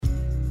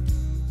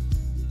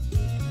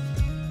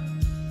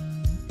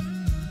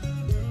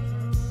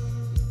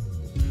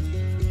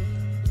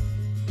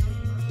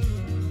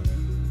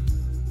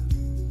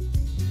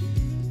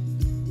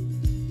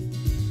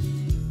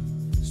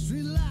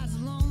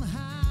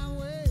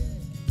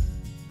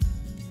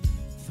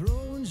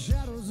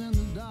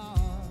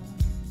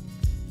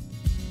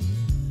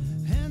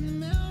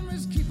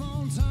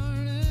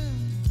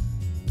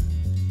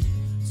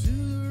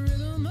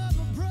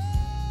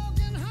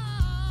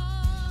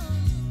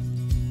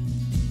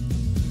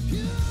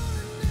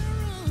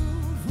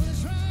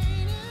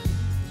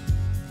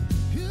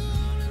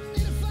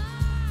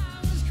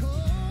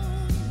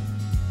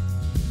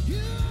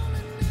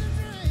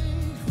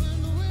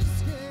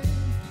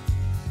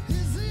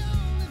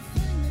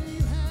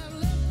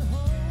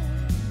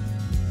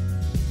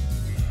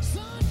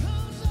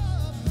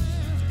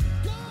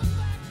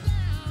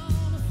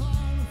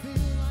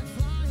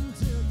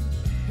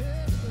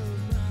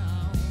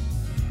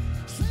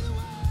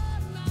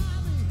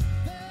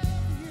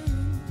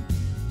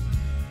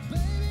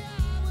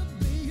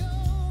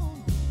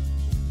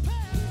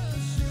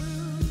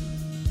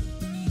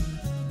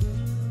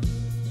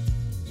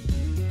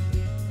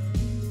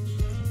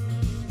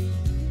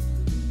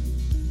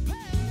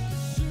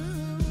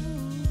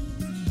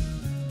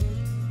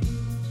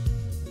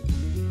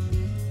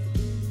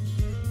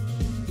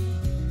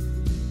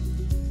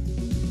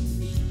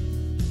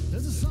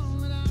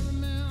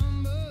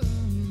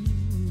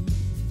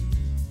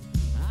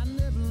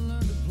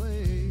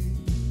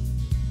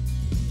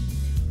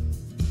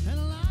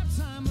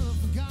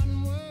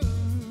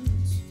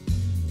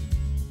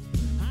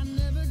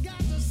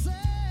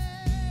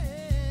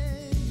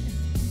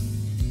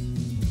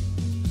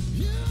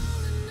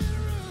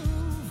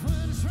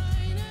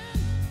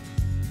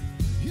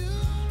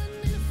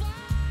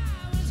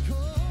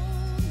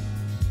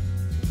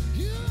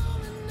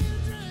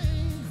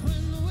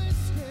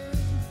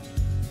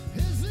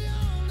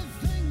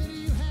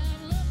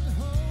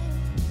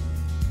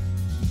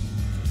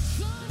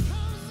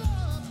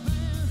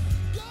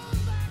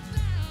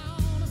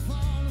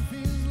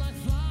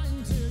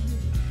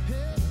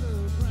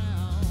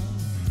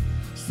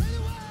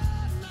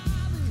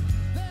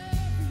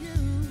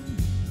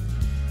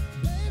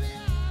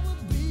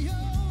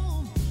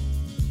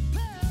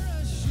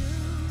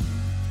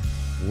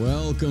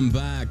Welcome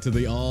back to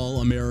the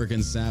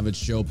All-American Savage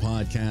Show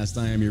podcast.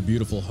 I am your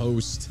beautiful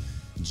host,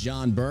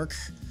 John Burke,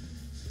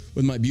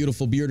 with my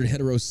beautiful bearded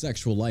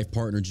heterosexual life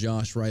partner,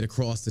 Josh, right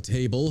across the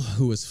table,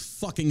 who is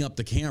fucking up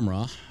the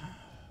camera.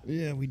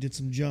 Yeah, we did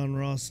some John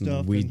Ross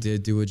stuff. We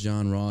did do a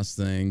John Ross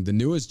thing. The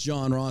newest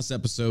John Ross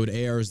episode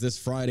airs this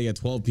Friday at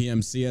 12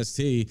 p.m.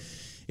 CST.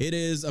 It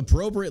is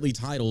appropriately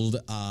titled,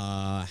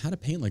 How to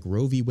Paint Like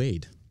Roe v.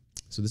 Wade.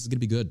 So this is going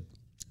to be good.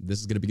 This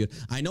is going to be good.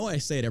 I know I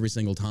say it every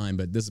single time,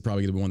 but this is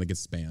probably going to be one that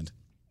gets banned.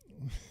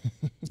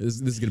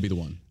 This is going to be the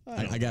one.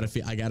 I got a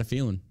feeling. I got a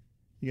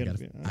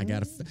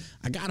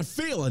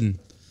feeling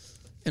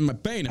in my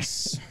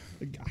penis.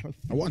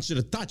 I want you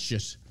to touch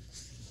it.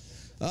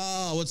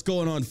 Oh, what's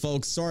going on,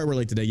 folks? Sorry we're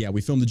late today. Yeah,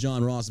 we filmed the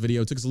John Ross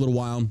video. It took us a little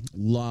while.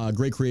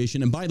 Great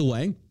creation. And by the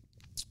way,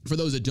 for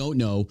those that don't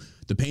know,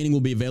 the painting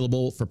will be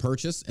available for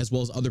purchase, as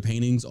well as other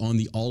paintings on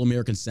the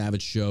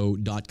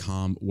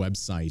allamericansavageshow.com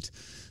website.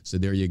 So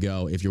there you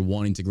go. If you're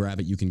wanting to grab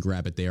it, you can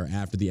grab it there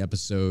after the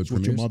episode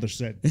premieres. What your mother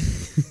said.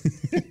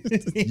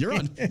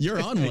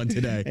 You're on one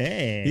today.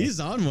 Hey. He's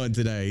on one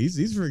today.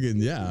 He's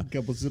friggin', yeah. A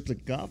couple sips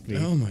of coffee.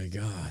 Oh, my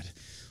God.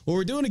 Well,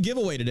 we're doing a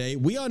giveaway today.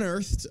 We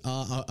unearthed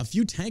a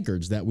few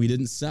tankards that we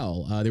didn't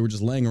sell. They were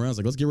just laying around. I was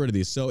like, let's get rid of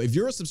these. So if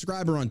you're a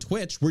subscriber on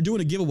Twitch, we're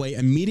doing a giveaway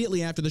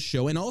immediately after the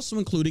show, and also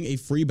including a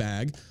free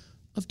bag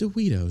of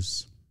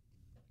Doritos.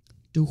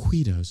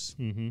 Doritos.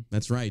 Mm-hmm.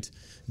 That's right.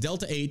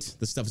 Delta 8.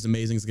 This stuff is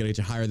amazing. It's going to get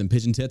you higher than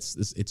pigeon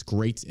tits. It's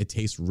great. It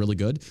tastes really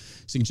good. So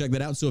you can check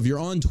that out. So if you're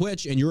on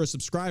Twitch and you're a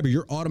subscriber,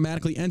 you're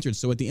automatically entered.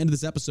 So at the end of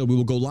this episode, we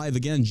will go live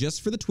again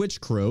just for the Twitch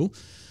crew.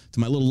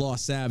 To my little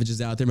lost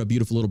savages out there, my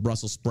beautiful little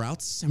Brussels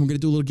sprouts. And we're going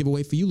to do a little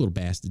giveaway for you little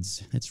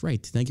bastards. That's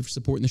right. Thank you for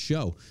supporting the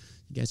show.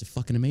 You guys are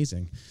fucking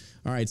amazing.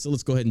 All right, so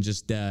let's go ahead and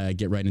just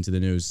get right into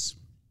the news.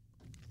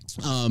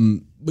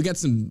 We got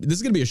some, this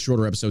is going to be a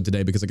shorter episode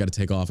today because I got to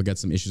take off. I got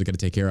some issues I got to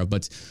take care of.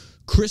 But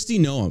Kristi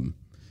Noem,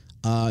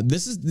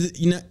 this is,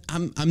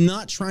 I'm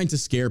not trying to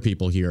scare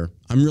people here.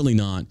 I'm really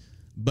not.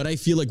 But I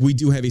feel like we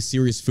do have a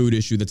serious food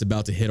issue that's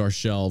about to hit our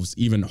shelves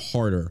even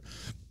harder.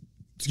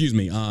 Excuse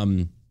me.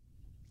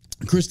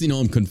 Kristi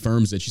Noem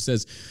confirms it. She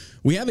says,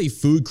 we have a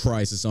food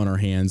crisis on our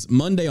hands.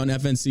 Monday on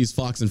FNC's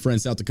Fox and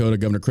Friends South Dakota,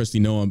 Governor Kristi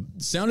Noem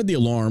sounded the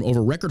alarm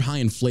over record high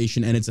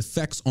inflation and its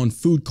effects on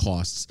food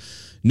costs.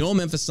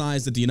 Noem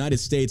emphasized that the United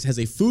States has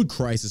a food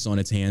crisis on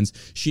its hands.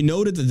 She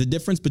noted that the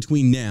difference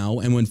between now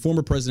and when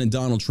former President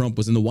Donald Trump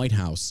was in the White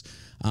House.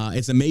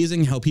 It's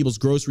amazing how people's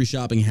grocery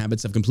shopping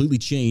habits have completely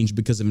changed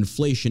because of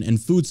inflation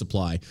and food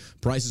supply.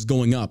 Prices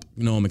going up,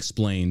 Noem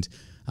explained.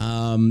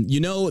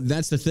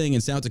 That's the thing. In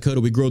South Dakota,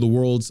 we grow the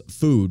world's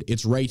food.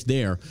 It's right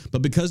there.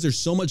 But because there's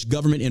so much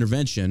government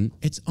intervention,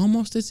 it's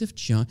almost as if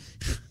John...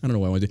 I don't know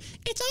what I want to do.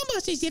 It's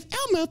almost as if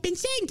Elmo's been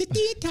saying that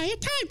the entire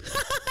time.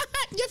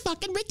 You're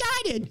fucking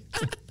retarded.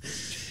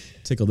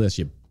 Tickle this,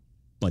 you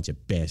bunch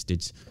of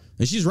bastards.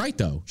 And she's right,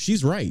 though.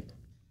 She's right.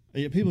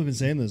 Yeah, people have been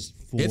saying this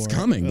for it's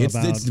coming. We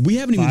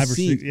haven't even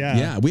seen...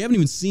 we haven't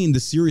even seen the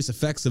serious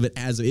effects of it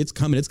as it's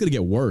coming. It's going to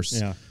get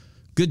worse. Yeah.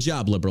 Good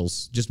job,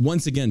 liberals. Just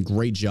once again,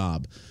 great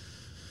job.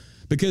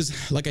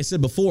 Because, like I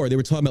said before, they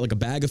were talking about like a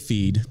bag of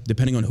feed,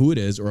 depending on who it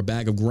is, or a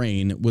bag of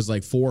grain was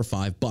like $4 or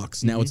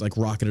 $5. Now it's like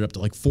rocketed up to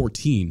like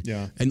 14.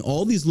 Yeah. And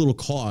all these little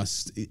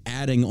costs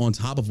adding on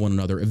top of one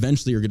another,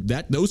 eventually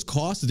those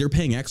costs that they're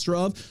paying extra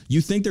of, you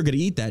think they're going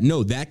to eat that.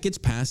 No, that gets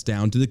passed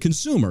down to the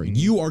consumer.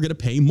 You are going to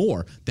pay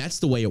more. That's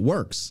the way it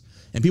works.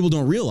 And people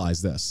don't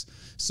realize this.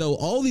 So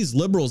all these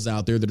liberals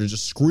out there that are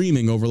just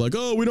screaming over like,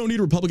 oh, we don't need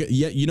Republicans.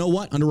 Yeah, you know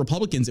what? Under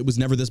Republicans, it was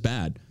never this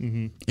bad.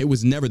 Mm-hmm. It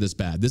was never this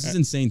bad. This is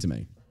insane to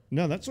me.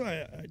 No, that's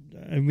why,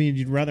 I mean,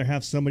 you'd rather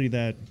have somebody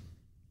that,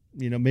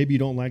 maybe you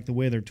don't like the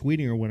way they're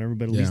tweeting or whatever,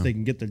 but at least they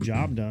can get the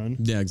job done.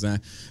 Yeah,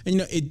 exactly.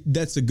 And,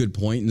 that's a good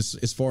point. And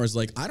as far as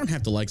like, I don't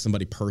have to like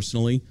somebody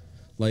personally.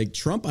 Like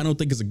Trump, I don't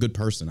think is a good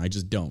person. I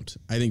just don't.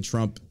 I think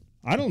Trump...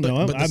 I don't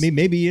know. I mean,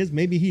 maybe he is.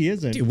 Maybe he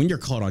isn't. Dude, when you're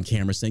caught on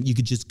camera saying you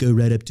could just go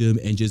right up to him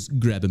and just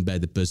grab him by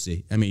the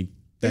pussy. I mean,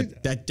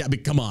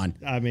 come on.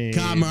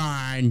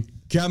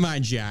 Come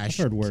on, Josh.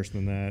 I've heard worse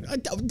than that.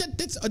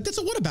 That's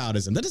a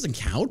whataboutism. That doesn't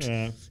count.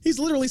 He's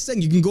literally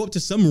saying you can go up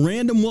to some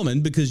random woman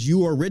because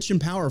you are rich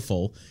and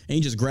powerful and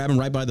you just grab him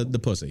right by the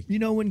pussy.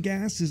 When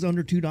gas is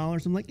under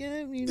 $2, I'm like,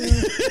 maybe you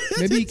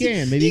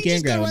can. Maybe you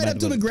can grab him. Go right up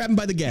to him and grab him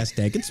by the gas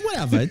tank. It's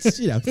whatever. It's,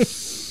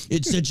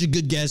 It's such a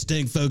good gas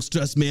tank, folks.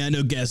 Trust me, I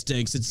know gas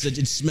tanks.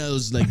 It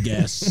smells like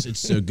gas. It's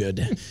so good.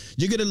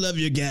 You're going to love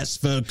your gas,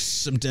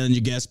 folks. I'm telling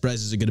you, gas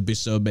prices are going to be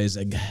so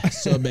basic.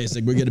 So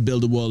basic. We're going to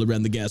build a wall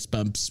around the gas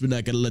pumps. We're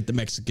not going to let the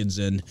Mexicans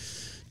in.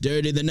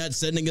 Dirty, they're not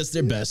sending us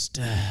their best.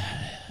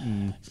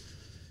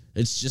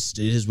 It's just,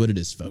 it is what it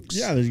is, folks.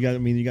 Yeah,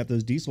 you got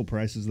those diesel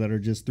prices that are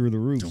just through the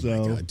roof. Oh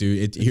my God,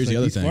 dude. Here's the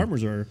other thing.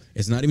 Farmers are.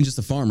 It's not even just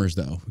the farmers,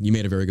 though. You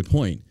made a very good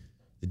point.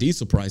 The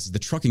diesel prices, the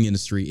trucking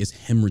industry is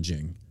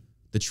hemorrhaging.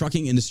 The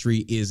trucking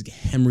industry is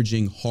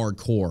hemorrhaging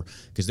hardcore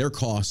because their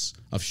costs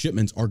of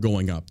shipments are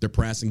going up. Their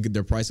price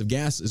of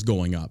gas is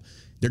going up.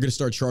 They're going to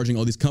start charging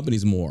all these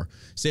companies more.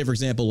 Say, for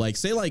example,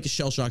 say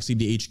Shell Shock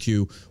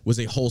CBHQ was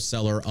a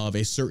wholesaler of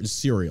a certain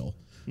cereal.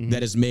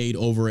 that is made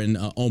over in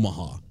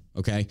Omaha,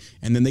 okay?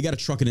 And then they got to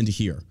truck it into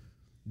here.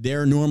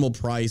 Their normal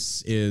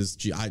price is,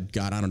 I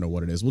don't know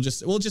what it is.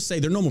 We'll just say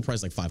their normal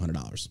price is like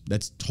 $500.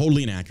 That's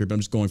totally inaccurate, but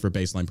I'm just going for a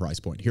baseline price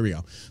point. Here we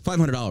go.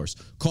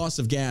 $500. Cost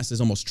of gas is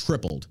almost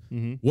tripled.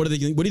 What do you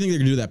think they're going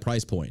to do to that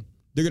price point?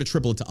 They're going to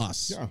triple it to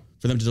us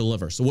for them to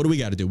deliver. So what do we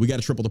got to do? We got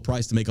to triple the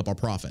price to make up our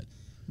profit.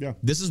 Yeah.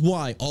 This is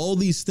why all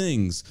these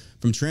things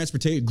from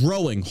transportation,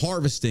 growing,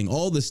 harvesting,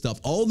 all this stuff,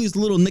 all these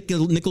little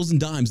nickels and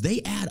dimes,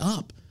 they add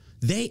up.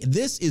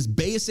 This is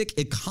basic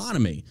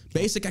economy,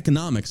 basic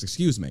economics,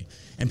 excuse me.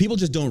 And people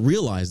just don't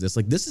realize this.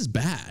 Like, this is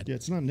bad. Yeah,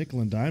 it's not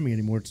nickel and diming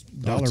anymore. It's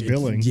dollar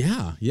billing.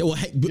 Yeah. Well,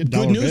 hey,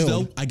 good news,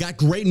 though. I got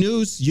great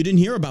news. You didn't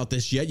hear about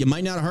this yet. You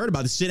might not have heard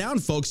about this. Sit down,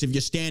 folks. If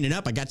you're standing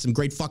up, I got some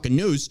great fucking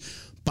news.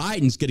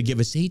 Biden's going to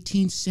give us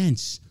 18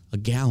 cents a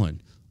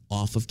gallon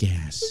off of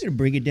gas. We're going to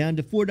bring it down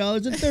to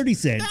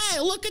 $4.30. Hey,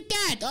 look at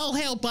that. Oh,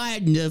 hell,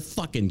 Biden, the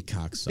fucking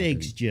cocksucker.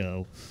 Thanks,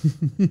 Joe.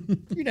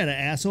 You're not an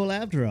asshole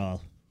after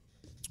all.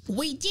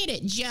 We did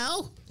it,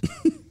 Joe.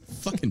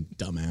 Fucking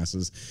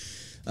dumbasses.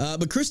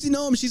 But Kristi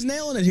Noem, she's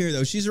nailing it here,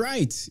 though. She's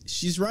right.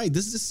 She's right.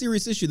 This is a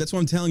serious issue. That's what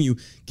I'm telling you.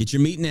 Get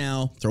your meat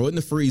now. Throw it in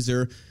the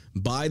freezer.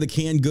 Buy the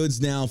canned goods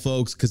now,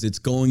 folks, because it's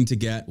going to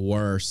get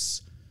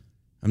worse.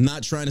 I'm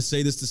not trying to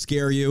say this to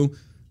scare you.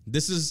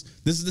 This is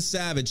the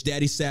savage,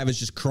 Daddy Savage,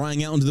 just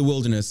crying out into the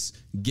wilderness.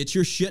 Get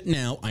your shit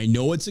now. I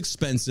know it's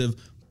expensive.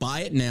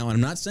 Buy it now. And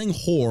I'm not saying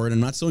hoard. I'm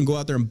not saying go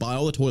out there and buy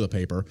all the toilet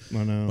paper.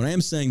 I know. What I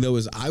am saying, though,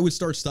 is I would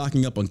start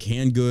stocking up on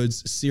canned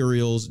goods,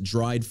 cereals,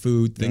 dried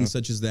food, things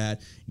such as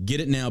that. Get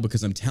it now,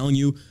 because I'm telling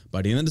you,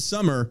 by the end of the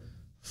summer,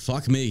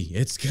 fuck me,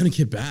 it's going to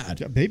get bad.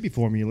 Yeah, baby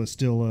formula is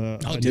still an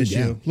issue.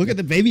 Yeah. Look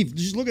at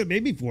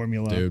baby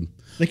formula. Dude.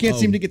 They can't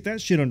seem to get that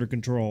shit under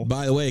control.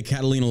 By the way,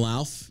 Catalina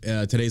Lauf,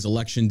 today's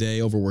election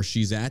day over where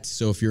she's at.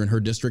 So if you're in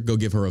her district, go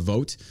give her a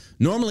vote.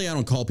 Normally, I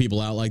don't call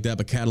people out like that,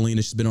 but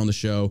Catalina, she's been on the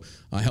show.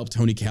 I helped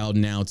Tony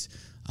Cowden out.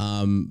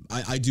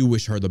 I do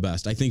wish her the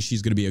best. I think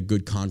she's going to be a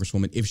good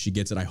congresswoman if she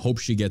gets it. I hope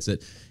she gets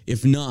it.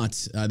 If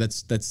not,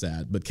 that's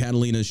sad. But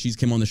Catalina, she's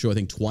came on the show, I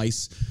think,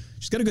 twice.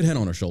 She's got a good head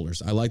on her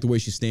shoulders. I like the way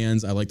she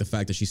stands. I like the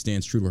fact that she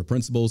stands true to her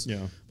principles.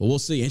 Yeah. But we'll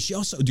see. And she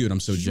also, dude, I'm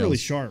so jealous. She's really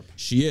sharp.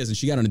 She is. And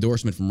she got an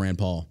endorsement from Rand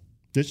Paul.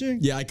 Did she?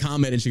 Yeah, I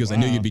commented, and she goes, I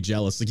knew you'd be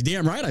jealous. Like,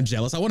 damn right I'm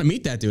jealous. I want to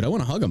meet that dude. I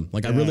want to hug him.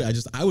 Like, I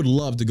would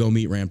love to go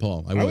meet Rand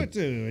Paul. I would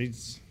too.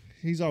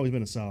 He's always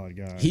been a solid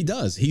guy. He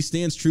does. He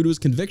stands true to his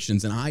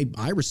convictions, and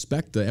I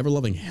respect the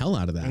ever-loving hell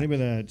out of that.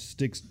 Anybody that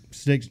sticks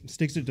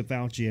it to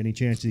Fauci any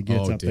chance he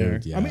gets up there.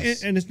 Yes. I mean,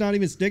 and it's not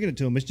even sticking it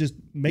to him. It's just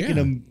making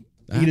him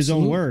eat his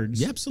own words.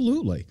 Yeah,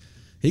 absolutely.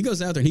 He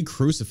goes out there and he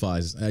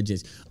crucifies.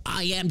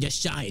 I am the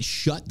science.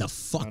 Shut the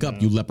fuck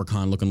up, you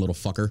leprechaun-looking little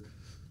fucker.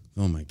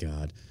 Oh, my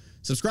God.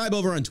 Subscribe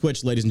over on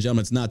Twitch, ladies and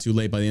gentlemen. It's not too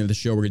late. By the end of the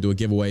show, we're going to do a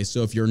giveaway.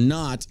 So if you're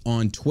not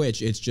on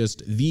Twitch, it's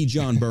just the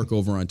John Burke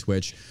over on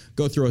Twitch.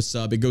 Go throw a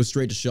sub. It goes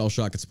straight to Shell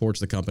Shock. It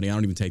supports the company. I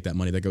don't even take that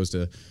money. That goes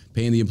to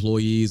paying the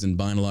employees and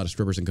buying a lot of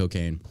strippers and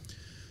cocaine.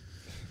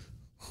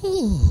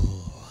 Whew.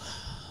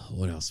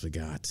 What else we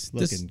got?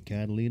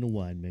 Catalina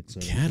wine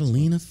mixer.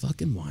 Catalina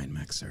fucking wine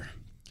mixer.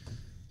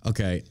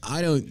 Okay,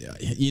 I don't,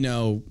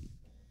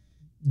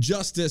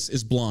 justice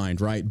is blind,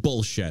 right?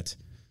 Bullshit.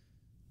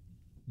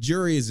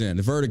 Jury is in.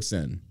 The verdict's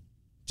in.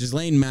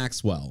 Ghislaine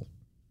Maxwell,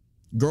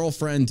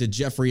 girlfriend to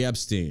Jeffrey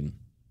Epstein,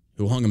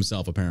 who hung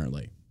himself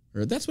apparently.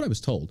 Or that's what I was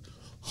told.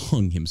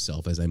 Hung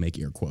himself, as I make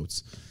air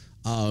quotes.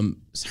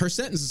 Her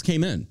sentences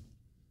came in.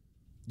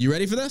 You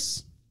ready for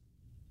this?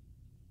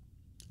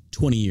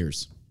 20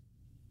 years.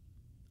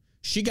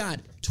 She got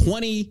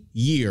 20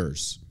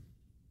 years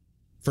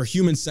for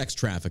human sex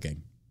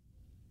trafficking.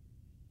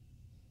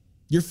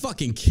 You're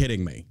fucking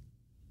kidding me.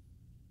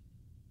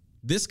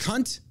 This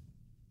cunt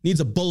needs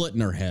a bullet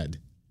in her head.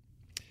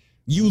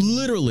 You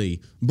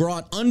literally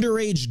brought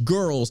underage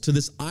girls to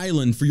this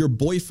island for your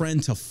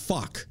boyfriend to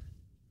fuck.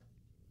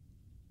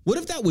 What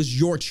if that was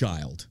your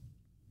child?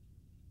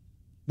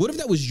 What if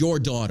that was your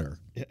daughter?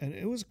 And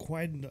it was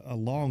quite a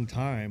long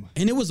time.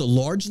 And it was a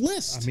large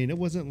list. I mean, it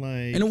wasn't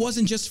like... And it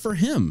wasn't just for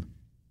him.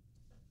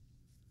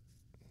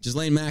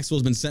 Ghislaine Maxwell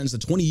has been sentenced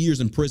to 20 years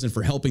in prison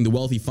for helping the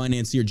wealthy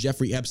financier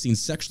Jeffrey Epstein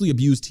sexually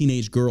abuse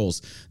teenage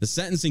girls. The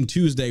sentencing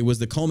Tuesday was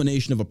the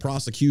culmination of a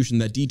prosecution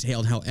that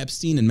detailed how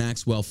Epstein and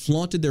Maxwell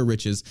flaunted their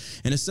riches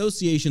and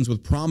associations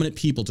with prominent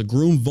people to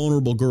groom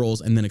vulnerable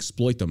girls and then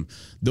exploit them.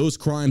 Those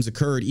crimes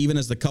occurred even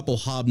as the couple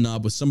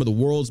hobnobbed with some of the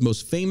world's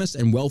most famous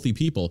and wealthy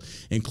people,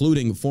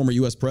 including former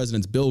U.S.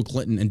 Presidents Bill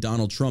Clinton and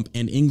Donald Trump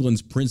and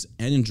England's Prince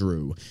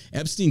Andrew.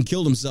 Epstein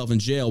killed himself in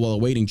jail while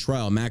awaiting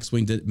trial.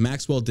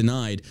 Maxwell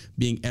denied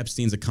being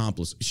Epstein's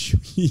accomplice.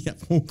 Yeah.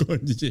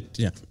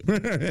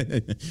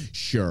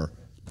 Sure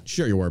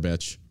you were,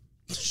 bitch.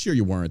 Sure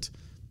you weren't.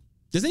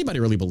 Does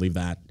anybody really believe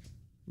that?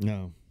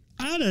 No.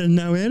 I didn't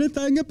know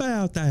anything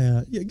about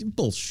that. Yeah,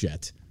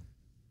 bullshit.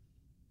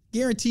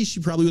 Guarantee she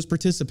probably was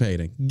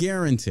participating.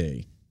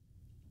 Guarantee.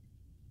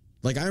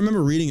 Like, I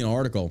remember reading an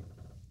article,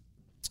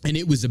 and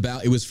it was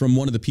from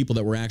one of the people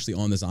that were actually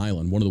on this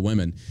island, one of the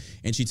women,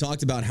 and she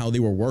talked about how they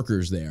were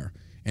workers there.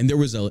 And there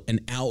was an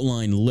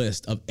outline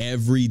list of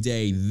every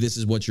day, this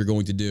is what you're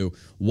going to do.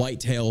 White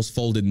tails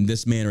folded in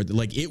this manner.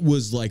 Like, it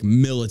was like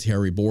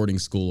military boarding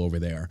school over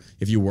there.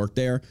 If you worked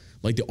there,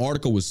 like, the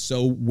article was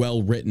so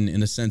well written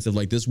in the sense of,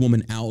 like, this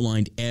woman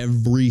outlined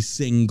every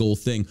single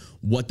thing,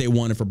 what they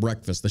wanted for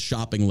breakfast, the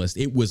shopping list.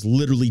 It was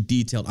literally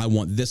detailed. I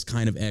want this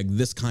kind of egg,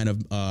 this kind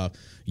of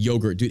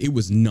yogurt. Dude, it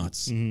was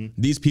nuts.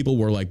 These people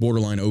were like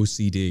borderline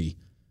OCD.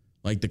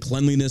 Like, the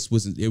cleanliness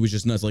was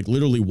just nuts. Like,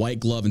 literally white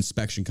glove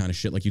inspection kind of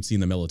shit like you'd see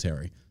in the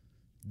military.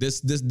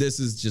 This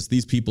is just,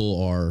 these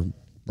people are,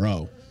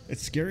 bro.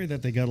 It's scary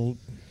that they got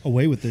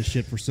away with this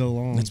shit for so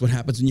long. That's what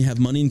happens when you have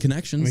money and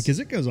connections. I mean, because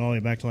it goes all the way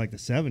back to like the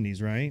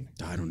 70s, right?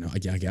 I don't know. I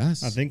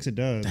guess. I think it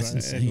does. That's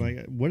insane.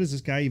 Like, what does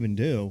this guy even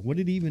do? What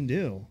did he even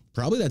do?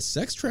 Probably that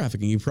sex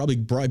trafficking. You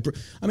probably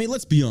I mean,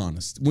 let's be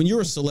honest. When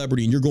you're a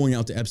celebrity and you're going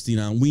out to Epstein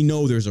Island, we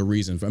know there's a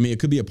reason. I mean, it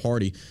could be a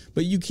party,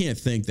 but you can't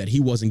think that he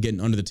wasn't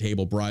getting under the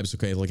table bribes.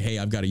 Okay, like, hey,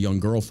 I've got a young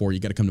girl for you.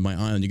 You got to come to my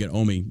island. You got to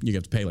owe me. You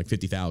got to pay like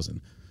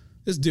 $50,000.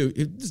 This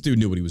dude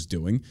knew what he was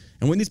doing.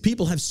 And when these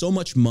people have so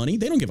much money,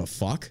 they don't give a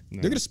fuck. No.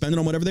 They're going to spend it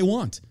on whatever they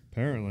want.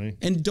 Apparently.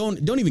 And don't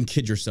even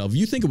kid yourself.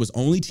 You think it was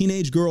only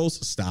teenage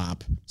girls?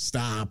 Stop.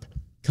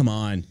 Come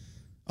on.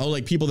 Oh,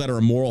 like people that are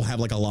immoral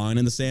have like a line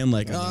in the sand,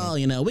 like, oh,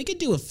 you know, we could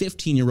do a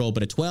 15-year-old,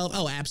 but a 12?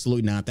 Oh,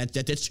 absolutely not.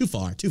 That's too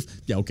far.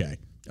 Yeah,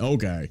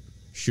 okay.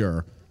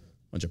 Sure.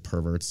 Bunch of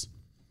perverts.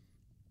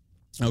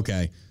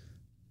 Okay.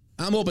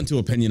 I'm open to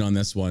opinion on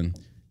this one.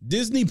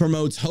 Disney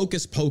promotes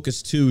Hocus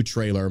Pocus 2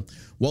 trailer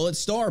while its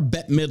star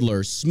Bette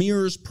Midler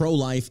smears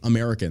pro-life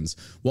Americans.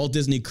 Walt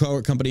Disney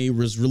Company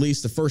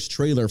released the first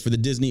trailer for the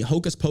Disney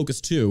Hocus Pocus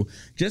 2,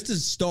 just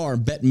as star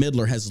Bette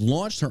Midler has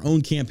launched her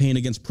own campaign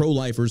against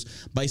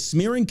pro-lifers by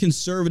smearing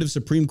conservative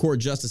Supreme Court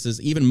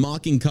justices, even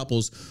mocking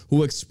couples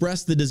who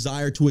express the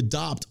desire to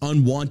adopt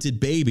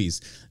unwanted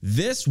babies.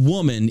 This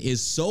woman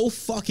is so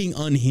fucking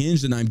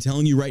unhinged, and I'm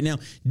telling you right now,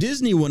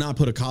 Disney will not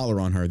put a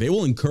collar on her. They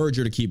will encourage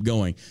her to keep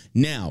going.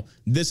 Now,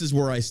 this is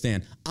where I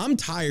stand. I'm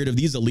tired of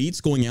these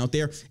elites going out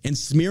there and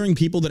smearing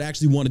people that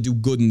actually want to do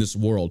good in this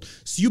world.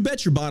 So you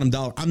bet your bottom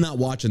dollar I'm not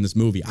watching this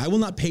movie. I will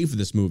not pay for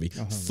this movie.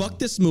 Fuck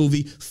this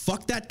movie.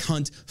 Fuck that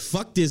cunt.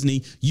 Fuck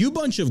Disney. You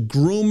bunch of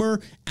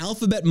groomer,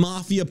 alphabet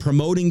mafia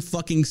promoting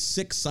fucking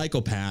sick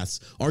psychopaths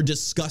are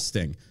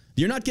disgusting.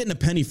 You're not getting a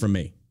penny from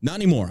me. Not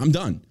anymore. I'm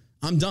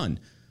done.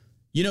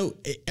 You know,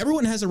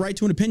 everyone has a right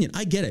to an opinion.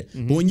 I get it.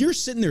 But when you're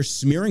sitting there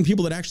smearing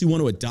people that actually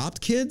want to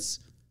adopt kids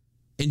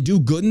and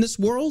do good in this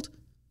world,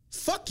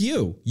 fuck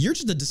you. You're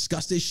just a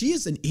disgusting. She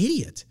is an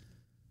idiot.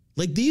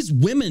 Like, these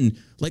women,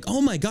 like,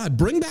 oh my God,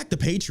 bring back the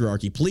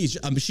patriarchy, please.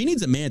 She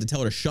needs a man to tell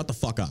her to shut the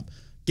fuck up.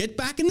 Get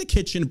back in the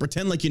kitchen and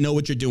pretend like you know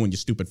what you're doing, you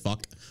stupid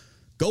fuck.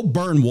 Go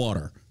burn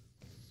water.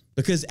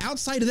 Because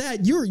outside of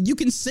that, you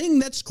can sing,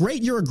 that's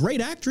great. You're a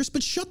great actress,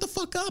 but shut the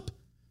fuck up.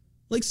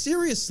 Like,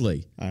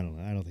 seriously. I don't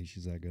know. I don't think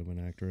she's that good of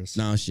an actress.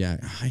 No,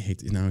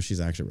 she's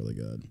actually really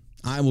good.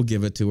 I will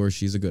give it to her.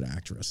 She's a good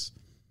actress.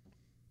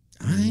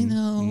 I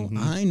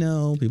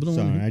know. People don't.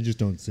 Sorry, I just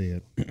don't see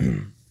it.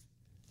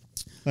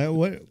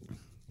 I'm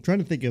trying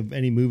to think of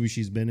any movie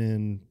she's been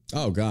in.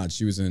 Oh God,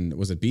 she was in.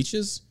 Was it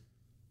Beaches?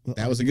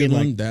 That was a good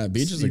one. That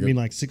Beaches. You mean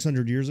like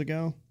 600 years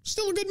ago?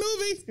 Still a good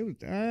movie. It was,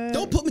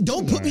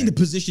 don't put me in the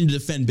position to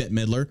defend Bette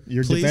Midler.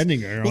 You're please.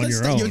 defending her on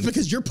your own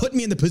because you're putting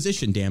me in the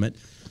position. Damn it!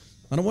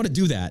 I don't want to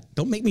do that.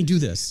 Don't make me do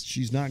this.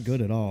 She's not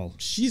good at all.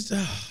 She's.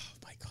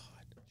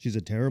 She's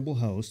a terrible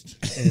host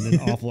and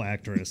an awful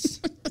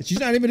actress. She's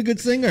not even a good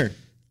singer.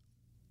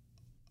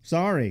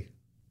 Sorry.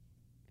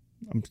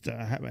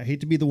 I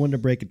hate to be the one to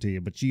break it to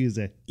you, but she is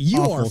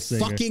awful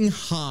singer. Fucking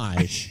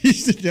high.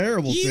 She's a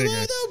terrible singer. You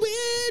are the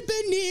wind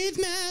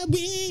beneath my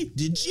wing.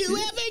 Did you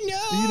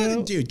ever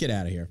know? Dude, get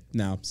out of here.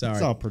 No, sorry.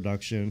 It's all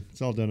production.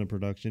 It's all done in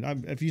production.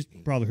 If you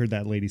probably heard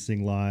that lady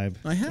sing live.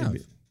 I have.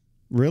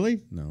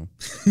 Really? No.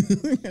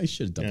 I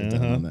should have doubled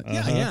down on that.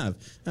 Yeah, I have.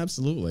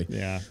 Absolutely.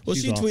 Yeah. Well,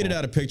 she tweeted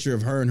out a picture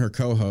of her and her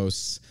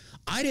co-hosts.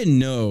 I didn't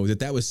know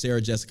that was Sarah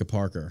Jessica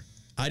Parker.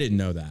 I didn't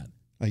know that.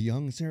 A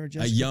young Sarah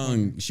Jessica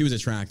Parker? She was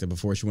attractive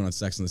before she went on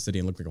Sex and the City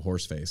and looked like a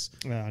horse face.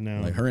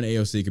 No. Like, her and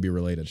AOC could be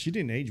related. She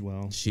didn't age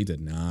well. She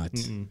did not.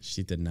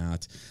 She did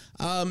not.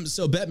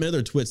 So Bette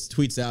Midler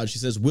tweets out, she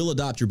says, "We'll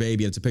adopt your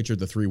baby." And it's a picture of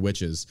the three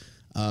witches.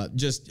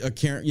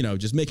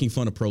 Just making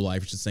fun of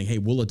pro-life, just saying, hey,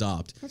 we'll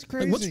adopt. That's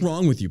crazy. Like, what's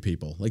wrong with you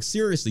people? Like,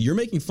 seriously, you're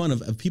making fun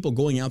of people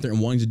going out there and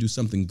wanting to do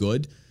something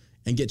good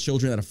and get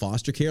children out of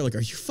foster care. Like,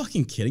 are you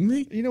fucking kidding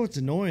me? You know what's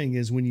annoying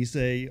is when you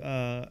say,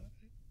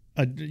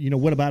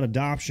 what about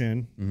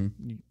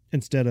adoption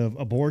instead of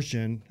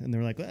abortion? And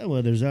they're like,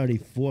 well, there's already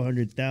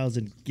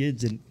 400,000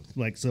 kids and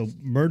so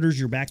murder's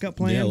your backup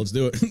plan? Yeah, let's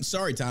do it.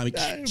 Sorry, Tommy.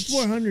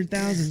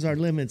 400,000 is our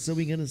limit, so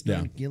we're going to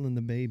start killing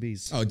the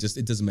babies. Oh, it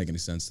doesn't make any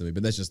sense to me,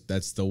 but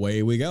that's the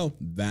way we go.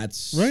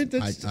 That's right.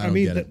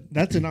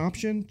 That's an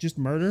option. Just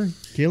murder,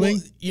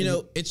 killing.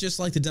 Well, it's just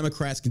like the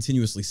Democrats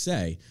continuously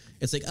say.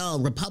 It's like, oh,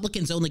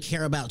 Republicans only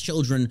care about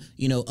children,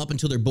 up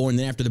until they're born.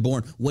 Then after they're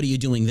born, what are you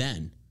doing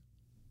then?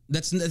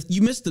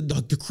 You missed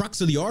the crux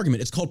of the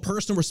argument. It's called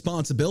personal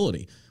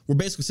responsibility. we're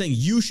basically saying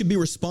you should be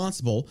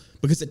responsible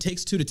because it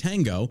takes two to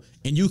tango,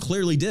 and you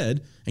clearly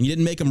did, and you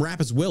didn't make him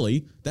rap as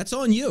Willie. That's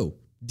on you.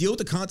 Deal with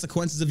the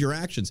consequences of your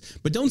actions.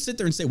 But don't sit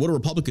there and say, what do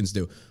Republicans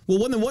do?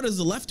 Well, then what is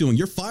the left doing?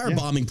 You're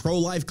firebombing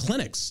pro-life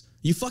clinics.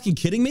 You fucking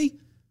kidding me?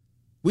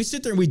 We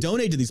sit there and we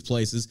donate to these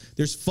places.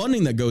 There's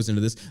funding that goes into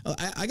this.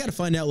 I got to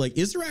find out, like,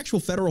 is there actual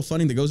federal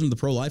funding that goes into the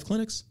pro-life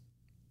clinics?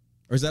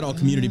 Or is that all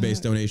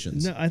community-based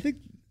donations? No, I think...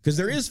 Because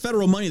there is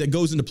federal money that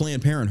goes into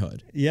Planned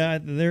Parenthood. Yeah,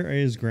 there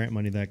is grant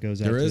money that goes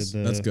out there to is? the...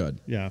 That's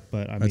good. Yeah,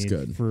 but That's mean,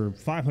 good. For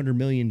 $500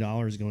 million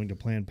going to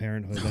Planned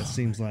Parenthood, that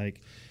seems like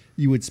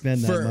you would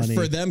spend that money.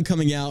 For them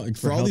coming out,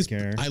 for all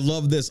healthcare. I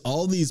love this,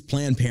 all these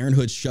Planned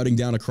Parenthoods shutting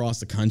down across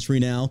the country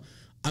now.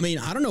 I mean,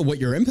 I don't know what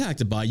you're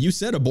impacted by. You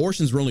said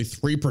abortions were only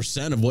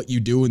 3% of what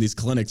you do in these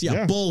clinics.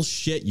 Yeah.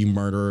 Bullshit, you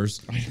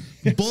murderers.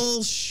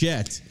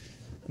 Bullshit.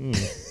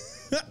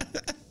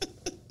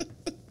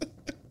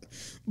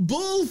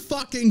 Bull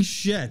fucking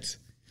shit.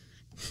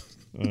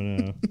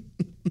 Oh,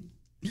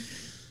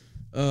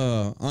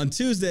 no. On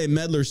Tuesday,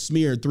 Medler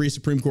smeared 3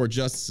 Supreme Court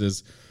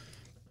justices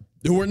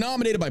who were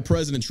nominated by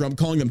President Trump,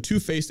 calling them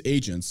two-faced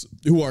agents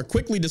who are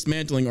quickly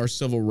dismantling our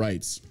civil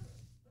rights.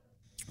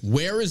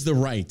 Where is the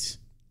right?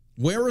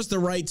 Where is the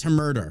right to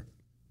murder?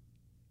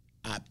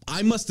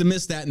 I must have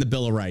missed that in the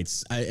Bill of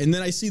Rights. And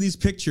then I see these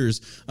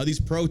pictures of these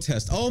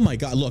protests. Oh my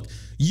God, look,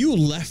 you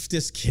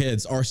leftist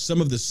kids are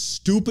some of the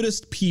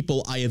stupidest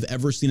people I have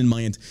ever seen in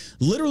my end.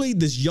 Literally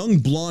this young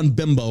blonde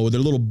bimbo with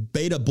their little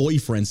beta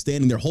boyfriend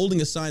standing there holding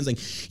a sign saying,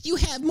 you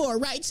have more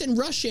rights in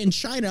Russia and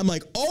China. I'm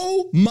like,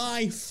 oh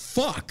my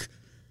fuck.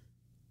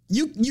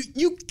 You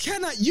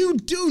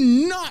do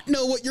not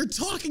know what you're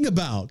talking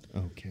about.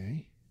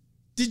 Okay.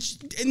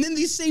 And then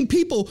these same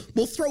people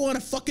will throw on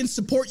a fucking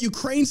support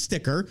Ukraine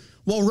sticker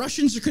while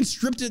Russians are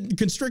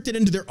conscripted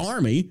into their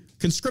army,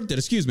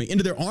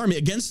 into their army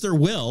against their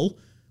will.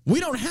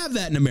 We don't have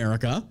that in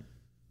America.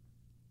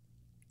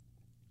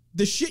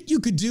 The shit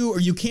you could do or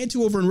you can't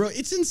do over in Russia,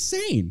 it's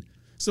insane.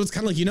 So it's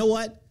kind of like, you know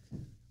what?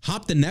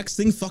 Hop the next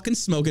thing fucking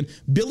smoking.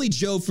 Billy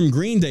Joe from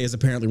Green Day is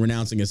apparently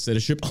renouncing his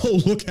citizenship.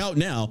 Oh, look out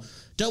now.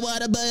 Don't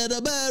want to buy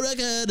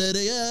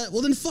America.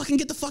 Well, then fucking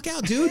get the fuck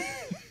out, dude.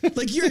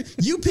 Like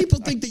you people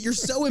think that you're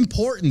so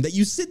important that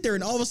you sit there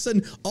and all of a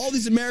sudden all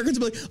these Americans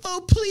will be like,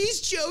 oh, please,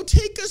 Joe,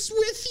 take us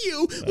with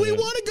you. We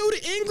want to go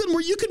to England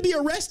where you could be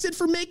arrested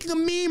for making a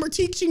meme or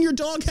teaching your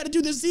dog how to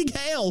do the Sieg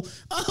Heil.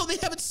 Oh, they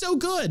have it so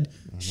good.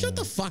 Shut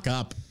the fuck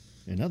up.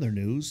 In other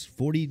news,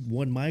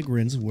 41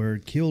 migrants were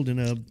killed in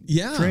a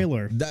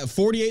trailer.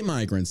 48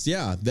 migrants.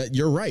 Yeah,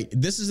 you're right.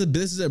 This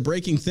is a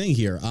breaking thing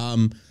here.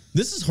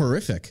 This is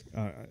horrific.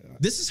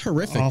 This is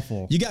horrific.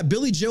 Awful. You got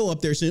Billy Joe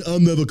up there saying,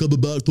 I'm never coming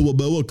back to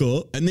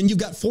America. And then you've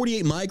got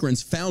 48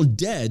 migrants found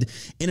dead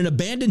in an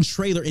abandoned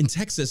trailer in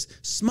Texas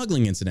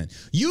smuggling incident.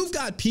 You've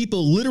got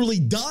people literally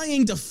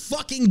dying to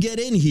fucking get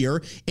in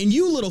here. And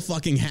you little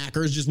fucking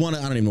hackers just want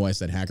to, I don't even know why I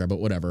said hacker, but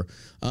whatever.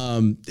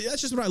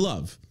 That's just what I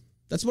love.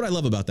 That's what I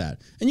love about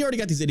that. And you already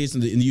got these idiots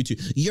in the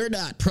YouTube. You're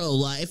not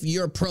pro-life.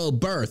 You're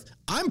pro-birth.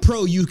 I'm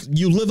pro you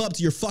live up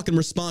to your fucking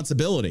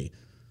responsibility.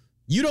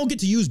 You don't get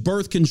to use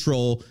birth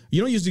control.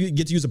 You don't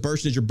get to use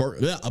abortion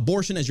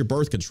as your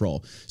birth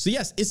control. So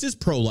yes, this is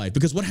pro-life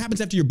because what happens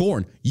after you're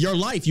born? Your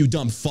life, you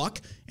dumb fuck.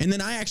 And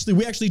then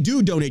we actually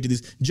do donate to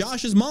these.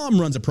 Josh's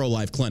mom runs a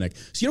pro-life clinic.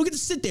 So you don't get to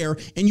sit there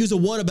and use a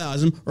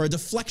whataboutism or a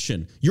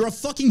deflection. You're a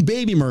fucking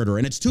baby murderer.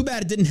 And it's too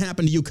bad it didn't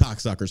happen to you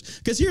cocksuckers.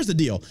 Because here's the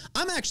deal.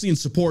 I'm actually in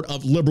support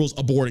of liberals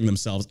aborting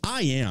themselves.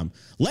 I am.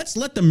 Let's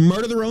let them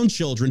murder their own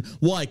children.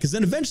 Why? Because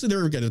then eventually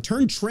they're going to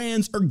turn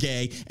trans or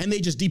gay and they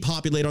just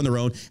depopulate on their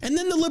own. And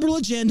then the liberal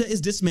agenda is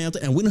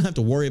dismantled and we don't have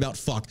to worry about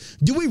fuck.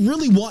 Do we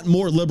really want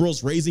more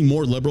liberals raising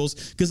more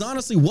liberals? Because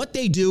honestly, what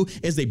they do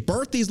is they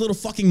birth these little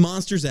fucking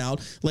monsters out,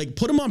 like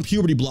put them on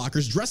puberty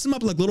blockers, dress them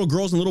up like little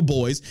girls and little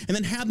boys, and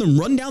then have them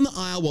run down the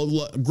aisle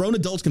while grown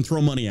adults can throw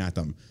money at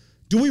them.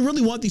 Do we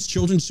really want these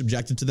children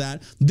subjected to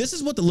that? This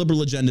is what the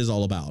liberal agenda is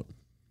all about.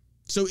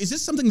 So is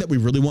this something that we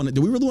really want to,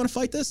 do we really want to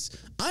fight this?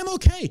 I'm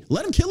okay.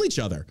 Let them kill each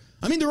other.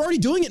 I mean, they're already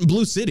doing it in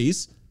blue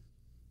cities.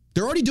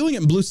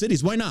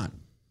 Why not?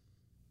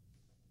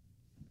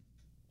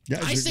 Yeah,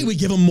 I say we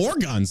give them more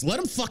guns. Let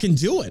them fucking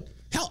do it.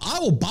 Hell, I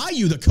will buy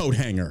you the coat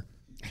hanger.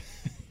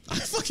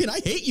 I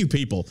hate you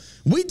people.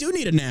 We do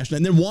need a national.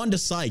 And then Wanda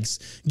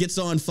Sykes gets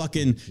on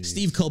fucking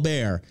Steve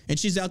Colbert. And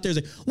she's out there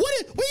like, what are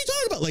you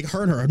talking about? Like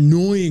her and her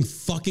annoying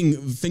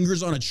fucking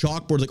fingers on a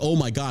chalkboard. Like, oh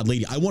my God,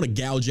 lady, I want to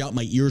gouge out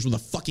my ears with a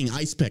fucking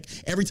ice pick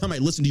every time I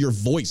listen to your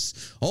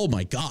voice. Oh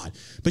my God.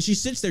 But she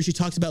sits there. She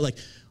talks about like,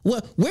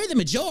 well, we're the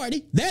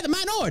majority. They're the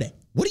minority.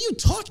 What are you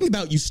talking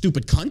about, you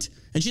stupid cunt?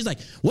 And she's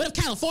like, what if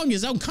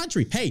California's own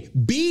country? Hey,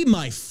 be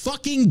my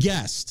fucking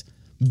guest.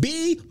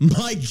 Be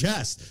my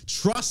guest.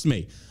 Trust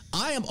me.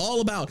 I am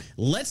all about,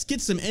 let's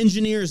get some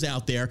engineers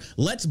out there.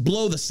 Let's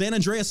blow the San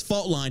Andreas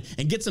fault line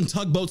and get some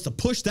tugboats to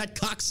push that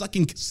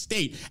cocksucking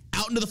state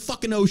out into the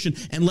fucking ocean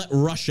and let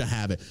Russia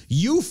have it.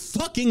 You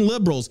fucking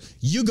liberals,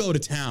 you go to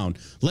town.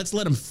 Let's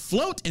let them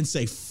float and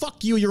say,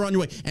 fuck you, you're on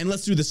your way. And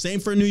let's do the same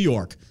for New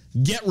York.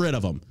 Get rid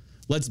of them.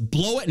 Let's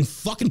blow it and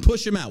fucking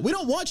push him out. We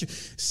don't want you.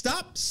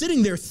 Stop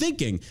sitting there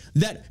thinking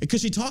that,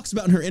 because she talks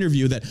about in her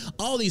interview that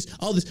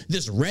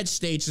this red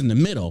states in the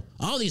middle,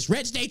 all these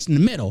red states in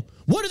the middle.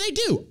 What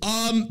do?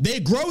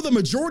 They grow the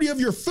majority of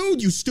your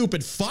food, you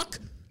stupid fuck.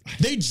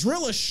 They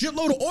drill a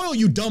shitload of oil,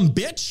 you dumb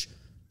bitch.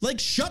 Like,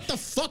 shut the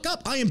fuck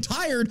up. I am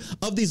tired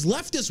of these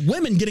leftist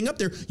women getting up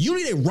there. You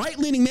need a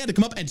right-leaning man to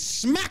come up and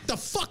smack the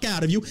fuck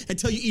out of you and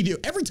tell you,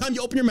 every time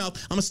you open your mouth,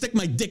 I'm gonna stick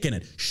my dick in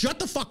it. Shut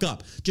the fuck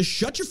up. Just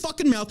shut your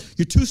fucking mouth.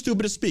 You're too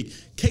stupid to speak.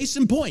 Case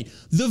in point,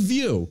 The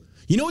View.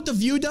 You know what The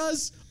View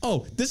does?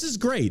 Oh, this is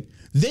great.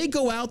 They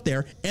go out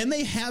there and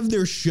they have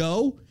their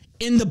show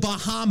in the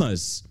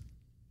Bahamas.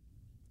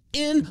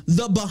 In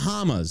the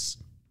Bahamas.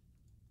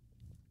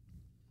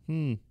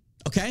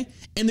 Okay?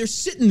 And they're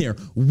sitting there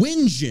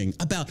whinging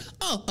about,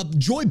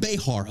 Joy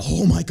Behar.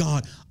 Oh my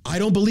God. I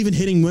don't believe in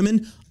hitting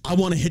women. I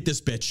want to hit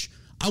this bitch.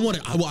 I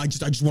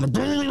just want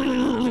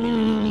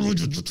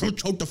to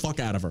choke the fuck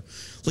out of her.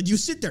 Like, you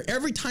sit there,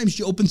 every time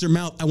she opens her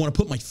mouth, I want to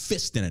put my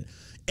fist in it.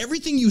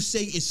 Everything you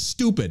say is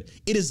stupid.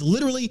 It is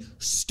literally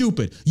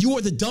stupid. You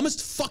are the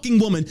dumbest fucking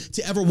woman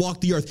to ever walk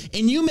the earth,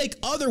 and you make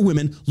other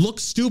women look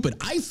stupid.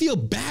 I feel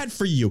bad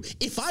for you.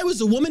 If I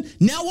was a woman,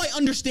 now I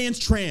understand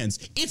trans.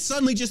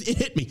 It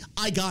hit me.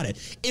 I got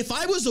it. If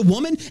I was a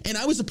woman and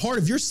I was a part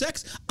of your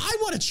sex, I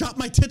want to chop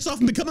my tits off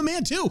and become a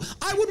man too.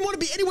 I wouldn't want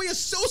to be any way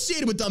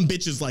associated with dumb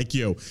bitches like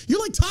you.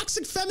 You're like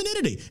toxic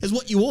femininity is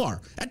what you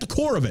are at the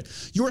core of it.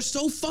 You are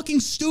so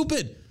fucking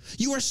stupid.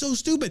 You are so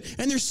stupid.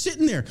 And they're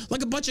sitting there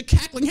like a bunch of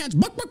cackling hens.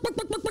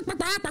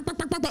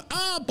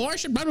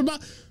 Abortion, blah, blah, blah.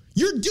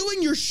 You're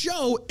doing your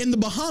show in the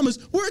Bahamas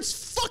where it's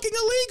fucking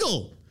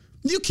illegal.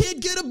 You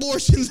can't get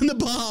abortions in the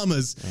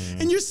Bahamas.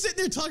 And you're sitting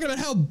there talking about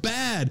how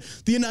bad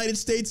the United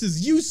States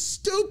is. You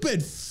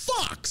stupid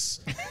fucks.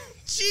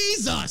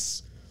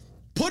 Jesus.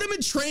 Put them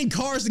in train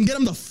cars and get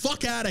them the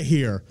fuck out of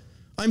here.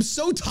 I'm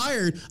so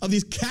tired of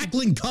these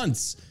cackling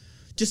cunts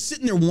just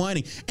sitting there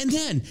whining. And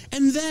then,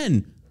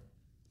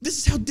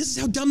 This is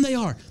how dumb they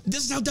are.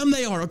 This is how dumb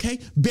they are,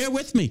 okay? Bear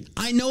with me.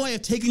 I know I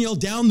have taken y'all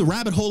down the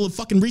rabbit hole of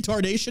fucking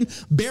retardation.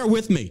 Bear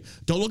with me.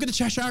 Don't look at the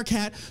Cheshire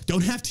Cat.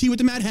 Don't have tea with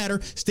the Mad Hatter.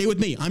 Stay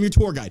with me. I'm your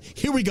tour guide.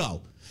 Here we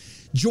go.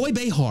 Joy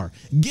Behar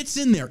gets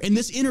in there in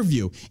this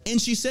interview, and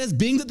she says,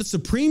 being that the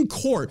Supreme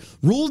Court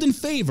ruled in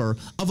favor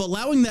of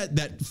allowing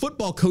that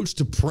football coach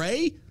to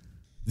pray,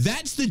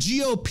 that's the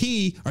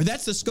GOP, or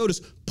that's the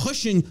SCOTUS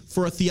pushing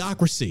for a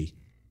theocracy.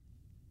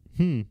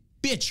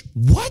 Bitch,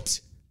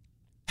 what?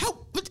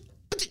 How? But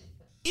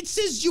it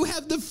says you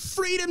have the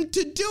freedom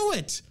to do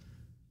it.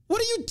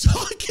 What are you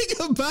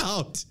talking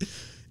about?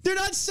 They're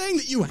not saying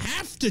that you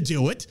have to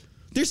do it.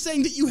 They're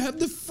saying that you have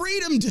the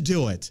freedom to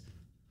do it.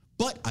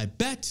 But I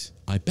bet,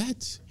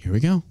 here we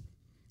go.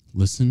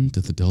 Listen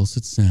to the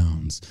dulcet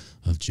sounds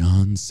of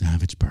John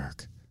Savage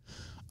Burke.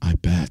 I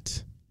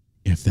bet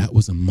if that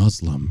was a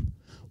Muslim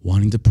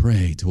wanting to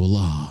pray to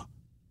Allah,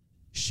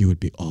 she would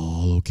be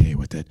all okay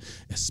with it,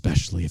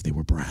 especially if they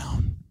were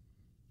brown.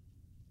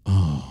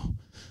 Oh,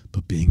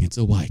 but being it's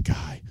a white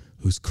guy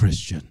who's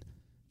Christian,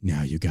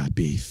 now you got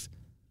beef.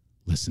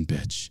 Listen,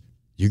 bitch,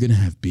 you're going to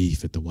have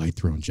beef at the white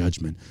throne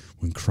judgment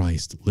when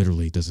Christ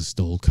literally does a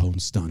stole cone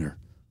stunner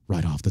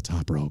right off the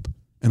top rope.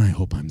 And I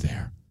hope I'm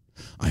there.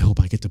 I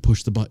hope I get to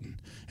push the button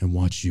and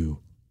watch you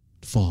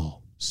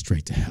fall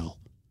straight to hell.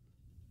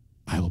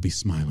 I will be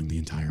smiling the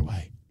entire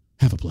way.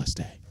 Have a blessed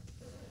day.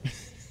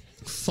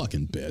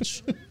 Fucking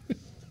bitch.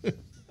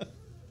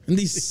 And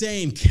these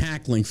same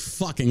cackling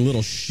fucking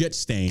little shit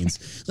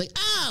stains. Like,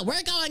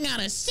 we're going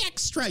on a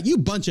sex strike. You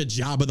bunch of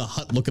Jabba the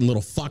Hutt looking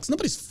little fucks.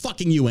 Nobody's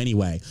fucking you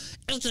anyway.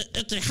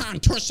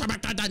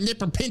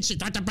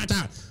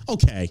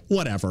 Okay,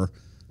 whatever.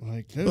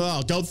 Like,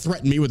 don't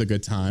threaten me with a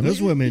good time.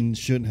 Those women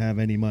shouldn't have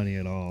any money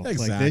at all.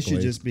 Exactly. Like, they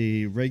should just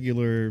be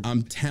regular.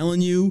 I'm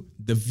telling you,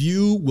 The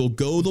View will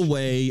go the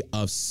way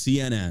of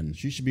CNN.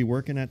 She should be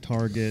working at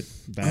Target,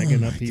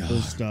 bagging up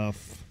people's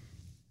stuff.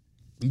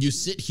 You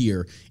sit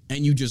here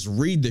and you just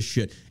read this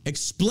shit.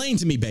 Explain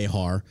to me,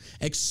 Behar.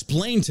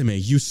 Explain to me,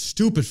 you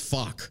stupid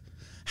fuck,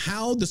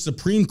 how the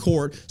Supreme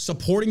Court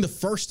supporting the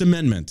First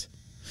Amendment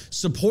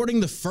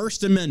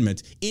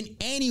in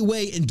any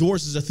way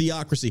endorses a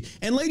theocracy.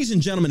 And ladies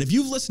and gentlemen, if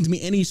you've listened to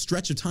me any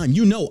stretch of time,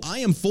 you know I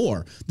am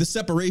for the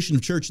separation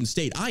of church and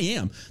state. I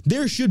am.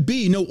 There should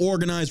be no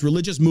organized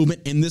religious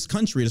movement in this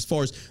country as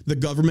far as the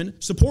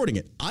government supporting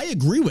it. I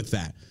agree with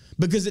that.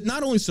 Because it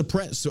not only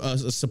supports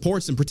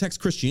and protects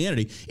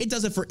Christianity, it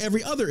does it for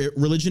every other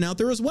religion out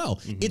there as well.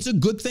 Mm-hmm. It's a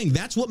good thing.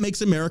 That's what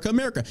makes America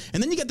America.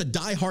 And then you get the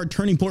diehard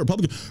turning point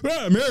Republican.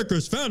 America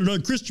is founded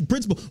on Christian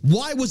principle.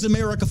 Why was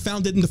America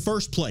founded in the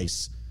first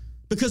place?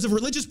 Because of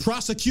religious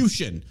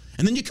prosecution.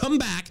 And then you come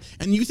back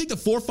and you think the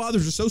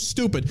forefathers are so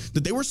stupid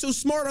that they were so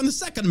smart on the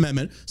Second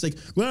Amendment. It's like,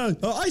 well,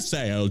 I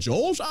say,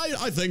 Joel,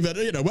 I think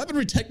that,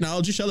 weaponry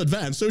technology shall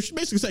advance. So she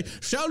basically say,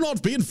 shall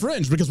not be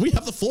infringed because we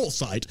have the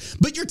foresight.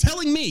 But you're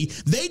telling me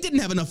they didn't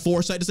have enough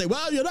foresight to say,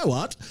 well, you know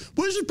what?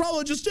 We should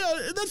probably just,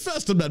 that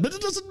First Amendment,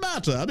 it doesn't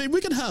matter. I mean, we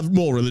can have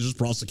more religious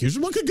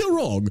prosecution. What could go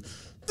wrong?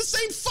 The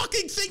same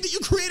fucking thing that you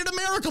created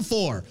America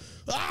for.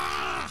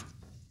 Ah!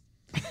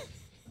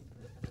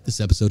 This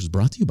episode is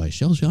brought to you by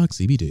Shell Shock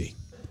CBD.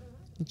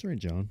 That's right,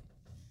 John.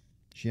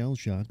 Shell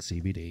Shock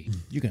CBD.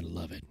 You're going to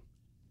love it.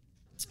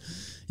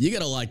 You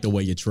gotta like the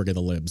way you trigger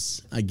the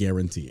libs. I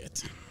guarantee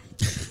it.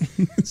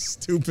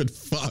 Stupid